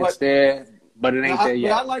 it's but there, but it ain't there but I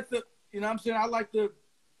yet. like the, you know what I'm saying? I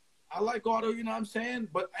like all the, you know what I'm saying?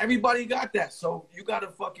 But everybody got that. So you got to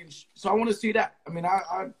fucking, so I want to see that. I mean,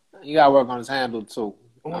 I You got to work on his handle too.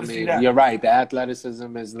 I want to see mean, that. you're right. The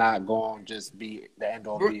athleticism is not going to just be the end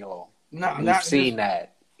all be all. Nah, We've not seen just,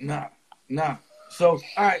 that. nah. So,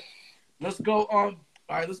 all right, let's go on.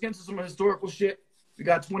 All right, let's get into some historical shit. We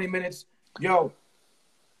got 20 minutes. Yo,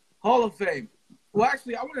 Hall of Fame. Well,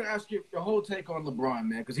 actually, I want to ask you your whole take on LeBron,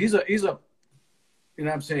 man, because he's a, you know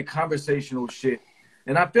what I'm saying, conversational shit.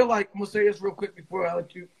 And I feel like, I'm going to say this real quick before I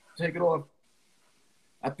let you take it off.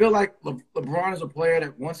 I feel like LeBron is a player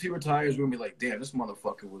that once he retires, we're going to be like, damn, this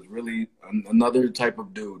motherfucker was really another type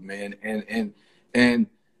of dude, man. And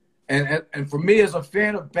for me as a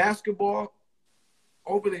fan of basketball,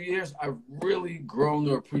 over the years, I've really grown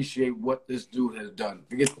to appreciate what this dude has done.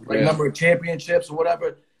 Forget like Yeah. number of championships or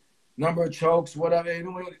whatever, number of chokes, whatever.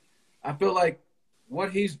 I feel like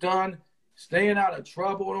what he's done, staying out of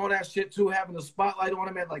trouble and all that shit too, having the spotlight on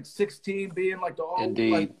him at like 16, being like the old,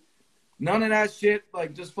 Indeed. like none of that shit.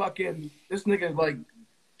 Like just fucking this nigga like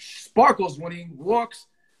sparkles when he walks.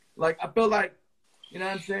 Like I feel like, you know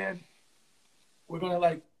what I'm saying? We're gonna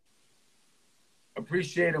like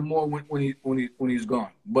appreciate him more when he's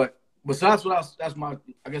gone. But besides what else,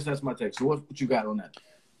 I guess that's my take. So what you got on that?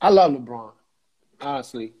 I love LeBron,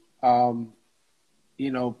 honestly.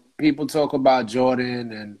 You know, people talk about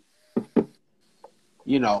Jordan and,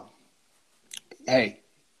 you know, hey,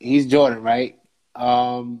 he's Jordan, right?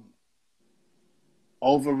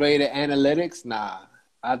 Overrated analytics? Nah.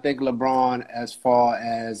 I think LeBron, as far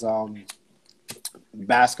as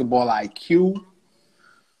basketball IQ,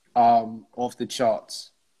 off the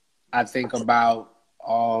charts. I think about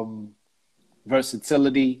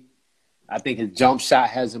versatility. I think his jump shot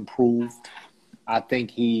has improved. I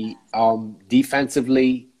think he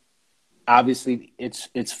defensively, obviously,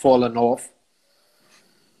 it's fallen off.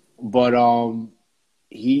 But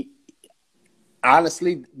he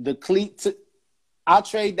honestly, I'll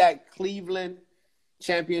trade that Cleveland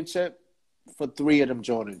championship for 3 of them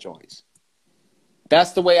Jordan joints.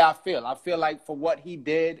 That's the way I feel. I feel like for what he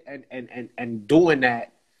did and doing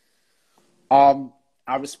that,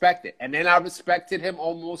 I respect it. And then I respected him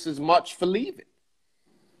almost as much for leaving.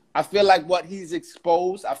 I feel like what he's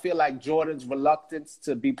exposed, I feel like Jordan's reluctance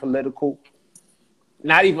to be political,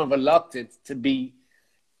 not even reluctant to be,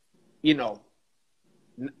 you know,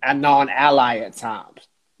 a non-ally at times.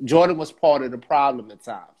 Jordan was part of the problem at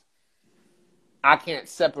times. I can't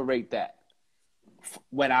separate that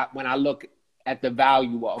when I look at the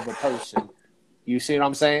value of a person. You see what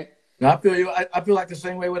I'm saying? Now, I feel you. I feel like the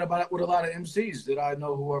same way with a lot of MCs that I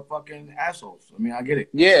know who are fucking assholes. I mean, I get it.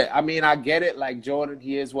 Yeah, I mean, I get it. Like Jordan,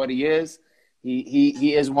 he is what he is.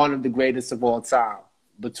 He is one of the greatest of all time.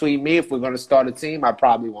 Between me, if we're going to start a team, I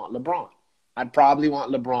probably want LeBron. I'd probably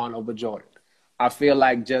want LeBron over Jordan. I feel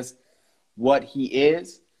like just what he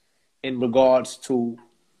is in regards to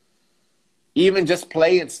even just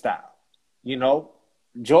playing style. You know,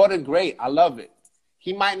 Jordan, great. I love it.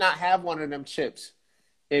 He might not have one of them chips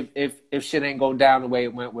if shit ain't go down the way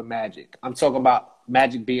it went with Magic. I'm talking about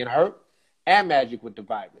Magic being hurt and Magic with the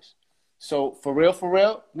virus. So for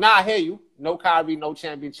real, I hear you. No Kyrie, no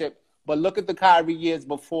championship. But look at the Kyrie years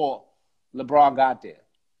before LeBron got there.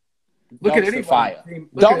 Look at Dumpster anybody. fire.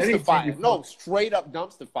 Look at Dumpster any fire. team. No, straight up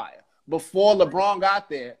dumpster fire. Before LeBron got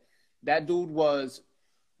there, that dude was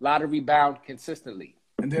lottery bound consistently.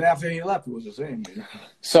 And then after he left, it was the same.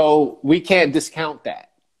 So we can't discount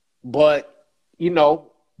that. But, you know,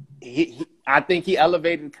 I think he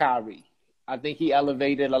elevated Kyrie. I think he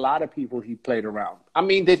elevated a lot of people he played around. I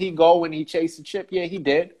mean, did he go and he chased the chip? Yeah, he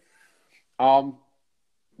did.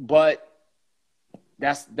 But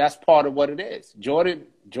that's part of what it is. Jordan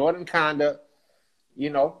kind of, you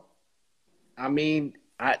know, I mean,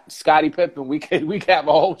 Scottie Pippen, we could have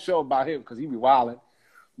a whole show about him because he be wilding.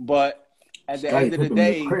 But at the end of the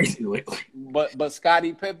day, but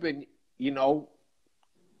Scottie Pippen, you know,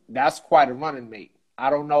 that's quite a running mate. I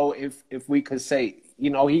don't know if we could say, you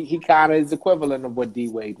know, he kind of is equivalent of what D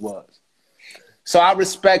Wade was. So I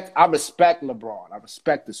respect LeBron. I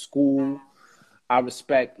respect the school. I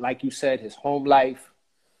respect, like you said, his home life.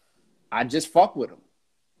 I just fuck with him.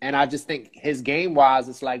 And I just think his game wise,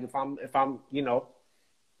 it's like if I'm, you know,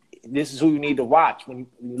 this is who you need to watch when you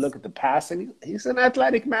look at the passing. He's an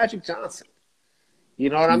athletic Magic Johnson. You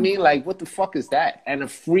know what I mean? Like, what the fuck is that? And a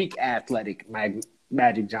freak athletic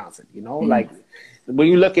Magic Johnson. You know, like when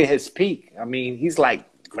you look at his peak, I mean, he's like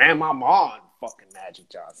Grandmama on fucking Magic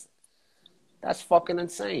Johnson. That's fucking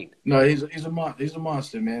insane. No, he's a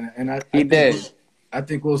monster, man. And I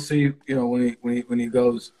think we'll see. You know, when he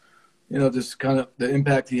goes, you know, just kind of the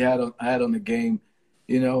impact he had on the game.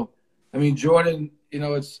 You know, I mean, Jordan. You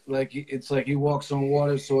know, it's like he walks on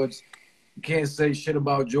water. So you can't say shit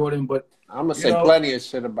about Jordan, but I'm gonna say plenty of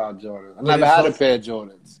shit about Jordan. I never had a pair of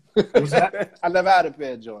Jordans. What's that? I never had a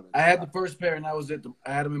pair of Jordans. I had the first pair, and that was it.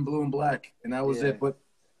 I had them in blue and black, and that was it. But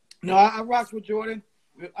no, I rocked with Jordan.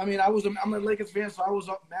 I mean, I'm a Lakers fan,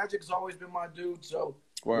 so Magic's always been my dude. So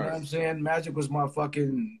you know what I'm saying? Magic was my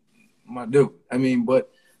dude. I mean, but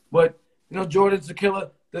you know, Jordan's a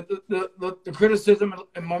killer. The criticism,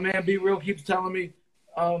 and my man B Real keeps telling me,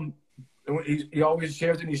 he always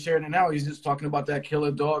shares it. He's sharing it now. He's just talking about that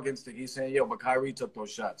killer dog instinct. He's saying, "Yo, but Kyrie took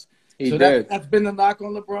those shots." He did. That's been the knock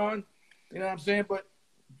on LeBron. You know what I'm saying? But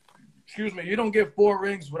excuse me, you don't get 4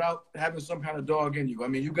 rings without having some kind of dog in you. I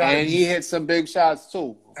mean, you got. And he hit some big shots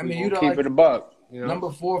too. I mean, you keep it a buck. You know?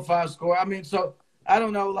 Number 4 or 5 score. I mean, so I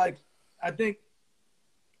don't know. Like, I think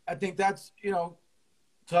that's, you know,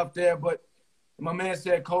 tough there. But my man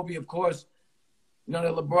said Kobe, of course. You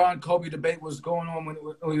know, the LeBron-Kobe debate was going on when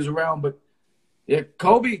he was around. But yeah,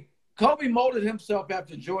 Kobe molded himself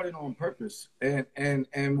after Jordan on purpose, and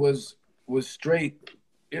was straight.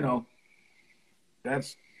 You know,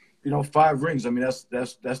 that's, you know, 5 rings. I mean, that's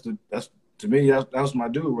to me, that's my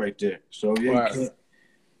dude right there. So yeah,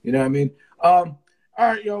 you know what I mean. All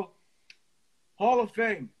right, yo, Hall of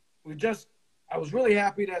Fame. I was really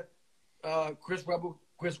happy that Chris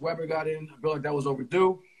Webber got in. I feel like that was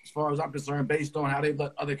overdue, as far as I'm concerned, based on how they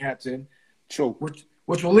let other cats in. True.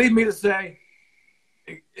 Which will lead me to say,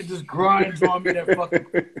 it just grinds on me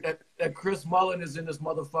that Chris Mullin is in this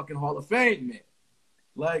motherfucking Hall of Fame, man.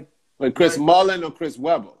 Like, wait, Chris Mullin or Chris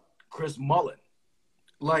Webber? Chris Mullin.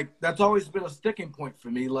 Like, that's always been a sticking point for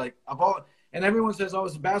me. Like, and everyone says, "Oh,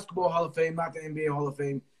 it's the Basketball Hall of Fame, not the NBA Hall of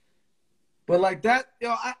Fame." But like that, you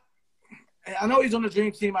know, I know he's on the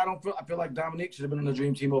Dream Team. I feel like Dominique should have been on the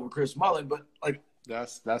Dream Team over Chris Mullin, but like,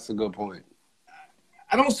 that's a good point.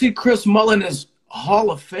 I don't see Chris Mullin as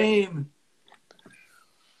Hall of Fame.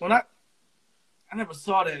 When I never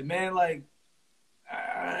saw that, man. Like,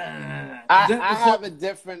 I have a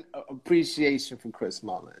different appreciation for Chris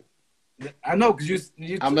Mullin. I know, because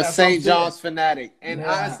you I'm a St. John's fanatic, and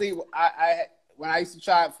honestly, I when I used to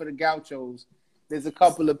try it for the Gauchos, there's a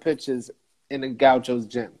couple of pictures in the Gauchos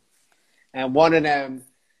gym, and one of them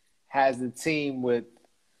has the team with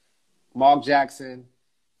Mark Jackson,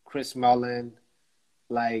 Chris Mullin,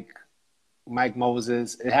 like Mike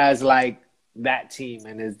Moses. It has like that team,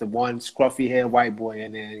 and there's the one scruffy haired white boy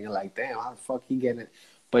in there, and you're like, damn, how the fuck he getting it?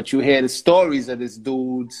 But you hear the stories of this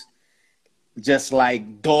dude's just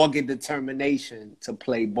like dogged determination to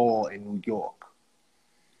play ball in New York.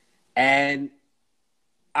 And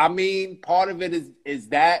I mean, part of it is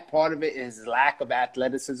that, part of it is lack of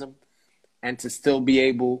athleticism, and to still be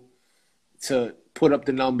able to put up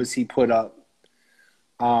the numbers he put up.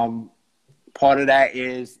 Part of that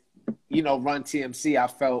is, you know, Run TMC, I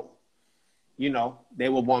felt, you know, they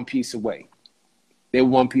were one piece away. They were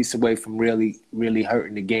one piece away from really, really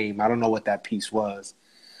hurting the game. I don't know what that piece was.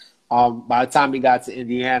 By the time we got to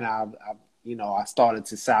Indiana, I started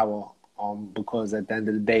to sour because at the end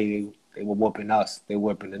of the day, they were whooping us. They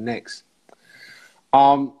were whooping the Knicks.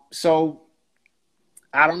 So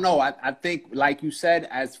I don't know. I think, like you said,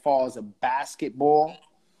 as far as a basketball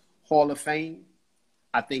Hall of Fame,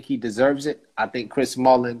 I think he deserves it. I think Chris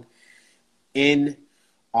Mullin in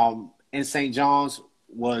St. John's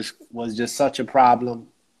was just such a problem.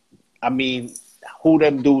 I mean, who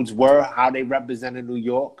them dudes were, how they represented New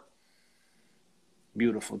York.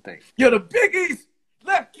 Beautiful thing. Yo, the Big East.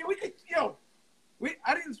 Look,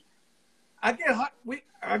 I get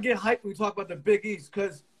hyped when we talk about the Big East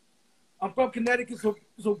because I'm from Connecticut.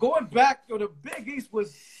 So going back, the Big East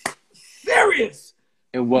was serious.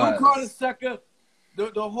 It was. Luke Carter,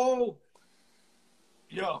 the whole,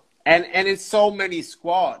 And it's so many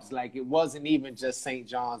squads. Like, it wasn't even just St.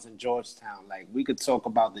 John's and Georgetown. Like, we could talk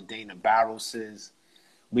about the Dana Barroses.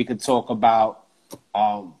 We could talk about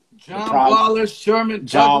Wallace, Sherman,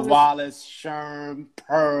 John Wallace, Sherm,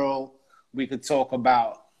 Pearl. We could talk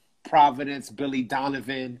about Providence, Billy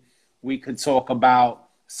Donovan. We could talk about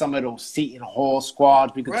some of those Seton Hall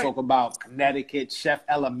squads. We could talk about Connecticut, Chef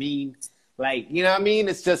El-Amin. Like, you know what I mean?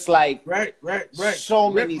 It's just like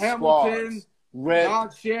so Rip many Hamilton, squads.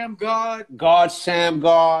 God Shamgard. God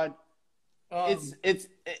Shamgard.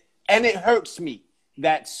 And it hurts me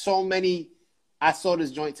that so many. I saw this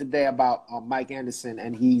joint today about Mike Anderson,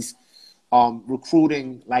 and he's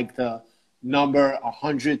recruiting like the number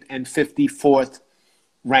 154th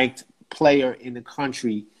ranked player in the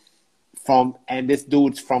country and this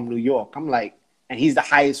dude's from New York. I'm like, and he's the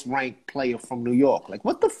highest ranked player from New York. Like,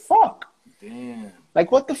 what the fuck? Damn.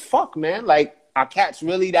 Like, what the fuck, man? Like, are cats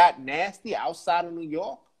really that nasty outside of New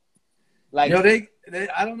York? Like, they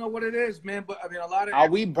I don't know what it is, man, but I mean, a lot of. Are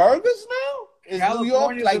we burgers now? Is New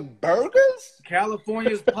York like burgers?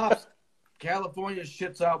 California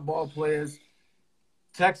shits out ball players.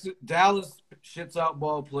 Dallas shits out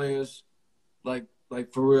ball players, like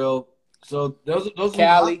for real. So those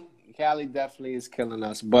Cali definitely is killing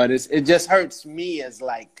us, but it just hurts me as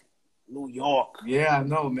like New York. Yeah, I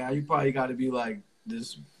know, man. You probably got to be like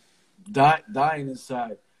this dying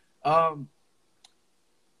inside.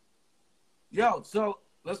 Yo, so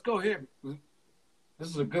let's go here. This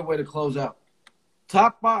is a good way to close out.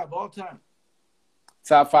 Top 5 all time.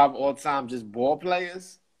 Top 5 all time, just ball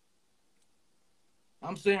players.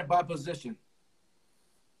 I'm saying by position.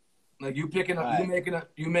 Like you picking up, right.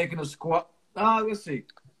 you making a squad. Let's see.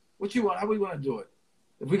 What you want? How we want to do it?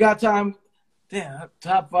 If we got time, damn.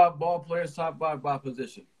 Top 5 ball players. Top 5 by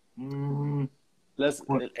position.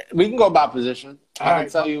 We can go by position. I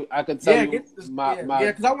can tell you. Because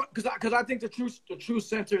I think the true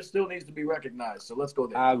center still needs to be recognized. So let's go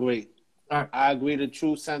there. I agree. All right. I agree. The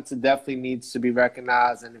true center definitely needs to be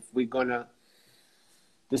recognized, and if we're gonna,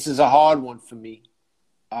 this is a hard one for me,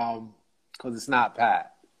 because it's not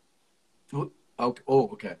Pat.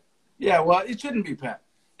 Okay. Yeah. Well, it shouldn't be Pat.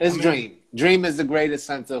 It's Dream. Dream is the greatest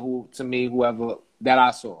center that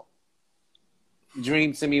I saw.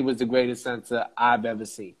 Dream to me was the greatest center I've ever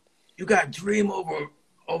seen. You got Dream over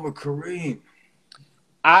Kareem.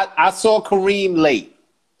 I saw Kareem late,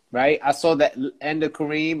 right? I saw the end of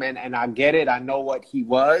Kareem, and I get it. I know what he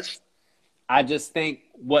was. I just think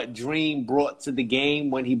what Dream brought to the game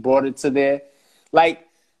when he brought it to there. Like,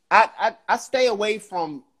 I stay away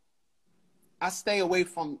from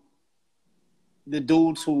the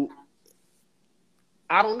dudes who,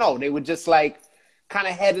 I don't know, they were just like kind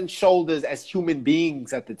of head and shoulders as human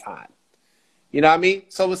beings at the time. You know what I mean?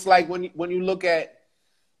 So it's like when you look at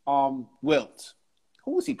Wilt,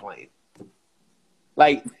 who was he playing?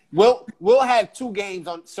 Like Wilt had 2 games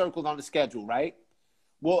circled on the schedule, right?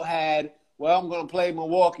 Wilt had, I'm going to play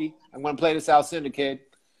Milwaukee, I'm going to play the South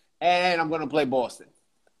Syndicate, and I'm going to play Boston.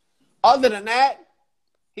 Other than that,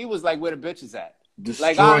 he was like where the bitch is at.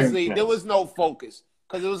 Like, honestly, there was no focus.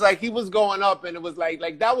 Because it was like he was going up, and it was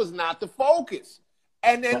like that was not the focus.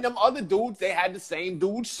 And then them other dudes, they had the same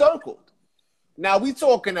dudes circled. Now, we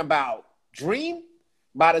talking about Dream.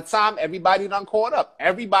 By the time everybody done caught up,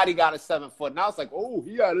 everybody got a 7-foot. Now it's like, oh,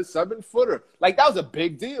 he got a 7-footer. Like, that was a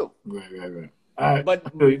big deal. Right. All right.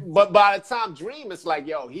 But by the time Dream, it's like,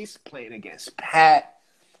 yo, he's playing against Pat.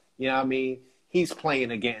 You know what I mean? He's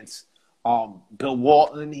playing against Bill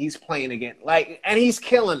Walton. He's playing against, and he's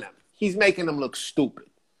killing them. He's making them look stupid.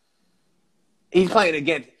 He's playing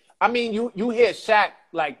against, I mean, you hear Shaq,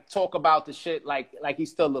 talk about the shit like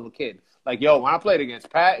he's still a little kid. Like, yo, when I played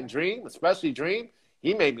against Pat and Dream, especially Dream,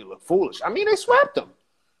 he made me look foolish. I mean, they swept him.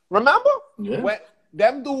 Remember? Yeah. When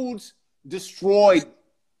them dudes destroyed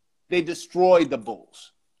the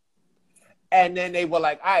Bulls. And then they were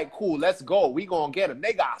like, all right, cool, let's go. We gonna get them.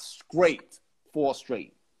 They got scraped 4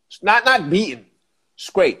 straight. Not beaten.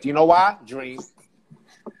 Scraped. You know why? Dream.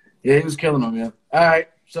 Yeah, he was killing them, yeah. All right,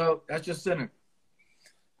 so that's your center.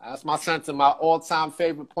 That's my center. My all-time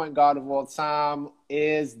favorite point guard of all time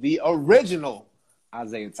is the original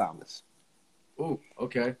Isaiah Thomas. Ooh,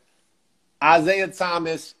 okay. Isaiah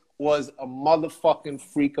Thomas was a motherfucking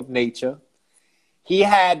freak of nature. He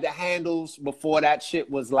had the handles before that shit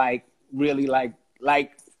was really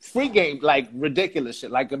free game, ridiculous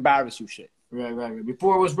shit, embarrass you shit. Right.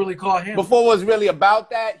 Before it was really called handles. Before it was really about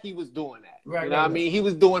that, he was doing that. Right, you know what I mean? He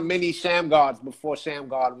was doing mini sham guards before sham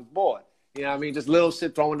guard was born. You know what I mean? Just little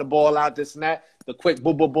shit, throwing the ball out, this and that. The quick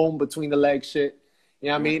boom, boom, boom between the legs shit. You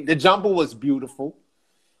know what I mean? The jumper was beautiful.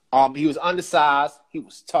 He was undersized. He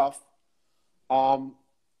was tough.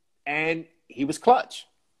 And he was clutch.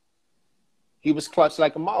 He was clutch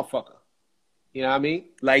like a motherfucker. You know what I mean?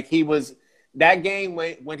 That game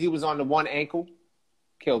when he was on the one ankle,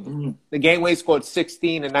 killed him. Mm-hmm. The game where he scored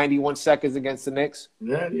 16 in 91 seconds against the Knicks.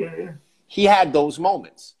 Yeah. He had those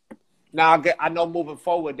moments. Now, I know moving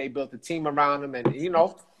forward, they built a team around him. And,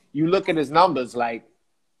 you look at his numbers,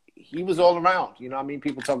 he was all around. You know what I mean?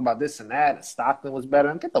 People talk about this and that. And Stockton was better.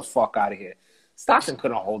 And get the fuck out of here. Stockton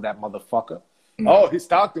couldn't hold that motherfucker. Mm-hmm. Oh,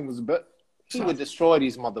 Stockton was better. He would destroy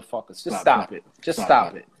these motherfuckers. Just stop it. Just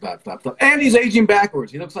stop it. Stop. And he's aging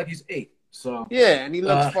backwards. He looks like he's 8. So yeah, and he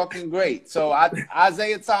looks fucking great. So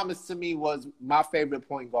Isaiah Thomas to me was my favorite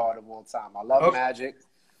point guard of all time. I love Magic.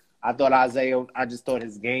 I just thought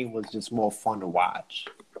his game was just more fun to watch.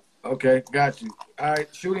 Okay, got you. All right,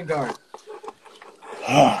 shooting guard.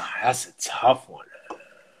 Oh, that's a tough one.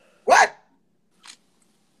 What?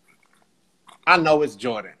 I know it's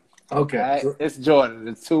Jordan. Okay. Right? It's Jordan.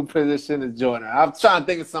 The two position is Jordan. I'm trying to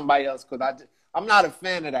think of somebody else because I'm not a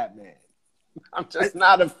fan of that man. I'm just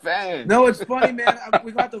not a fan. No, it's funny, man.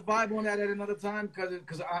 We got to vibe on that at another time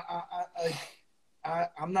because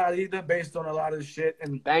I'm not either based on a lot of shit.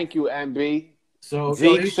 And thank you, MB. So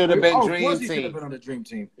Zeke should have been dream team. He team. should have been on the dream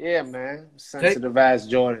team. Yeah, man. Sensitive ass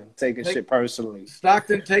Jordan, taking shit personally.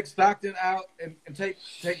 Take Stockton out and take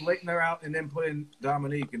Leitner out and then put in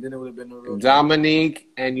Dominique, and then it would have been a real Dominique team.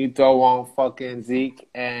 And you throw on fucking Zeke,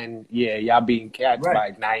 and yeah, y'all being catched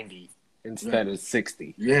by 90 instead of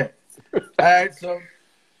 60. Yeah. All right, so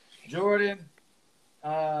Jordan,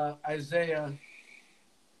 Isaiah.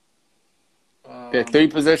 The three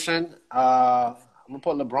position. I'm gonna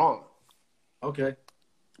put LeBron. Okay.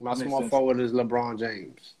 My small forward is LeBron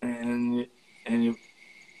James. And you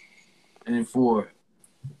 4.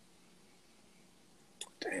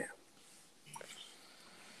 Damn.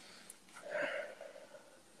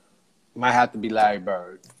 Might have to be Larry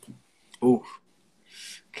Bird. Ooh.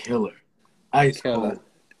 Killer. Ice cold.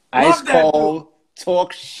 Ice cold.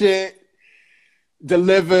 Talk shit.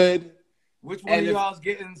 Delivered. Which one of y'all's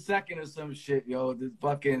getting second or some shit, yo? The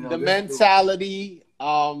fucking the mentality.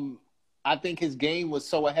 I think his game was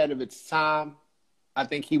so ahead of its time. I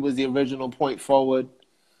think he was the original point forward.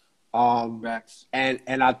 And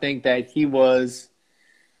I think that he was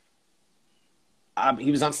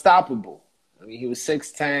unstoppable. I mean, he was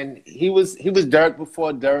 6'10". He was Dirk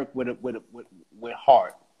before Dirk with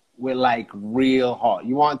heart, with like real heart.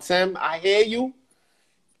 You want Tim? I hear you.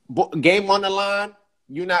 Game on the line.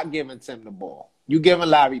 You're not giving Tim the ball. You giving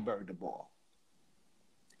Larry Bird the ball.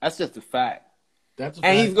 That's just a fact.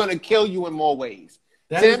 And he's going to kill you in more ways.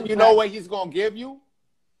 Tim, you know what he's going to give you?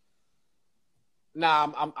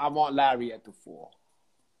 Nah, I want Larry at the 4.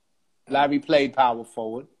 Larry played power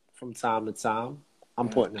forward from time to time. I'm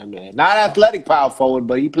putting him in. Not athletic power forward,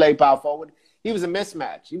 but he played power forward. He was a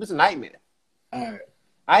mismatch. He was a nightmare. All right.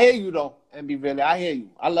 I hear you, though, MB Really. I hear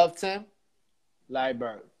you. I love Tim. Larry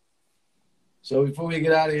Bird. So before we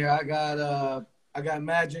get out of here, I got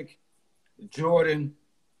Magic, Jordan,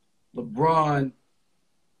 LeBron,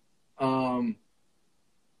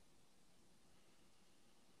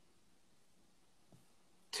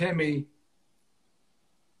 Timmy,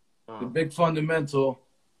 the big fundamental,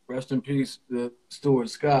 rest in peace, the Stuart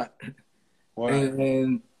Scott,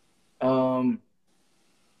 and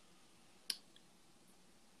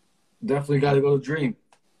definitely got to go to Dream.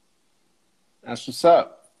 That's what's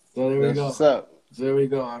up. So there we go. What's up? So there we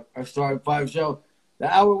go. I started 5 show.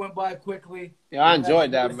 The hour went by quickly. Yeah, I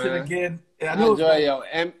enjoyed that, man. Again. I enjoy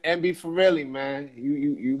MB for really, man.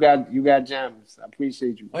 You got gems. I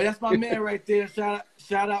appreciate you. Oh, that's my man right there. Shout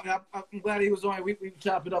out. I'm glad he was on. We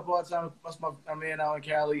chop it up all the time. That's my man out in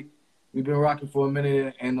Cali. We've been rocking for a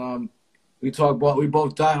minute, and we talk about. We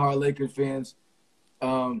both diehard Lakers fans.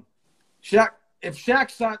 Shaq. If Shaq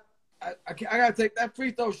shot, I gotta take that free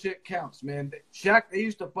throw shit counts, man. Shaq. They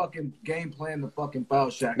used to fucking game plan the fucking foul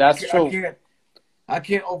Shaq. That's true. I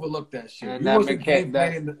can't overlook that shit. And he wasn't game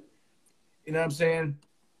planning. You know what I'm saying?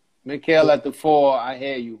 Mikhail at the 4, I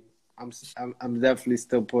hear you. I'm definitely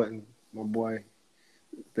still putting my boy,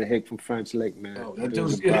 the Hick from French Lick, man. Oh, that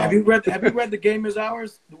dude's, have you read The Game Is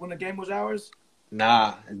Ours? When the Game Was Ours?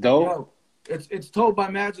 Nah, dope. No, it's told by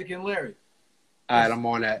Magic and Larry. All right, I'm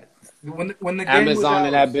on that. When the game Amazon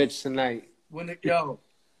was and that bitch tonight.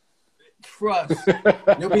 Trust.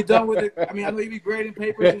 You'll be done with it. I mean, I know you be grading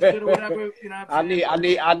papers and shit or whatever. You know what I'm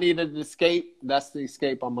saying? I need an escape. That's the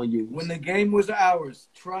escape I'm gonna use. When the game was ours,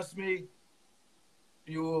 trust me,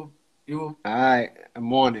 you will. All right,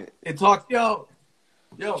 I'm on it. It talks, yo.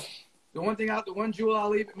 The one jewel I'll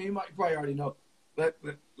leave. I mean, you probably already know. But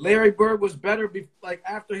Larry Bird was better.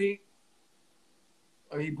 After he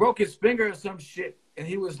broke his finger or some shit, and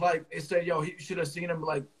he was like, it said, yo, he should have seen him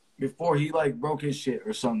before he broke his shit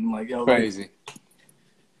or something crazy.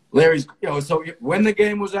 Larry's so when the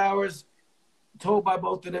game was ours, told by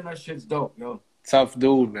both of them, that shit's dope, yo. Tough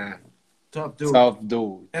dude, man. Tough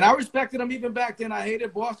dude. And I respected him even back then. I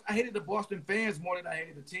hated the Boston fans more than I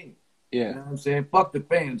hated the team. Yeah. You know what I'm saying? Fuck the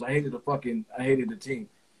fans. I hated the team.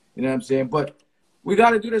 You know what I'm saying? But we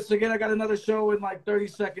got to do this again. I got another show in 30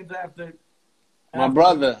 seconds after. My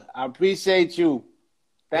brother, I appreciate you.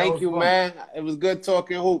 Thank you, man. It was good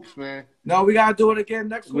talking hoops, man. No, we got to do it again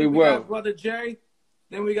next week. We will. Got Brother Jay.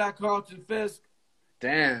 Then we got Carlton Fisk.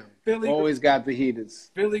 Damn. Philly, always got the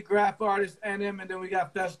heaters. Philly graph artist NM, and then we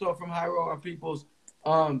got Festo from High Road, our peoples.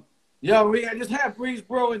 Yo, we just had Breeze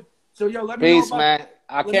brewing. So yo, let me know about, man.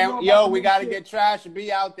 I can't. Yo, we gotta get Trash and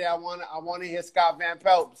B out there. I wanna hear Scott Van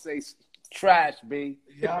Pelt say Trash B.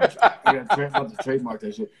 Yeah, I'm about to trademark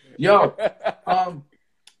that shit. Yo,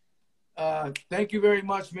 thank you very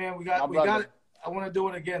much, man. We got it. I want to do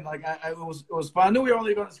it again. Like it was fun. I knew we were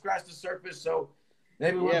only going to scratch the surface, so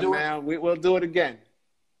maybe we'll do it. We'll do it again.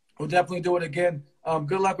 We'll definitely do it again.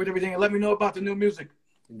 Good luck with everything, and let me know about the new music.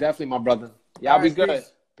 Definitely, my brother. Y'all be good.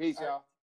 Peace, y'all.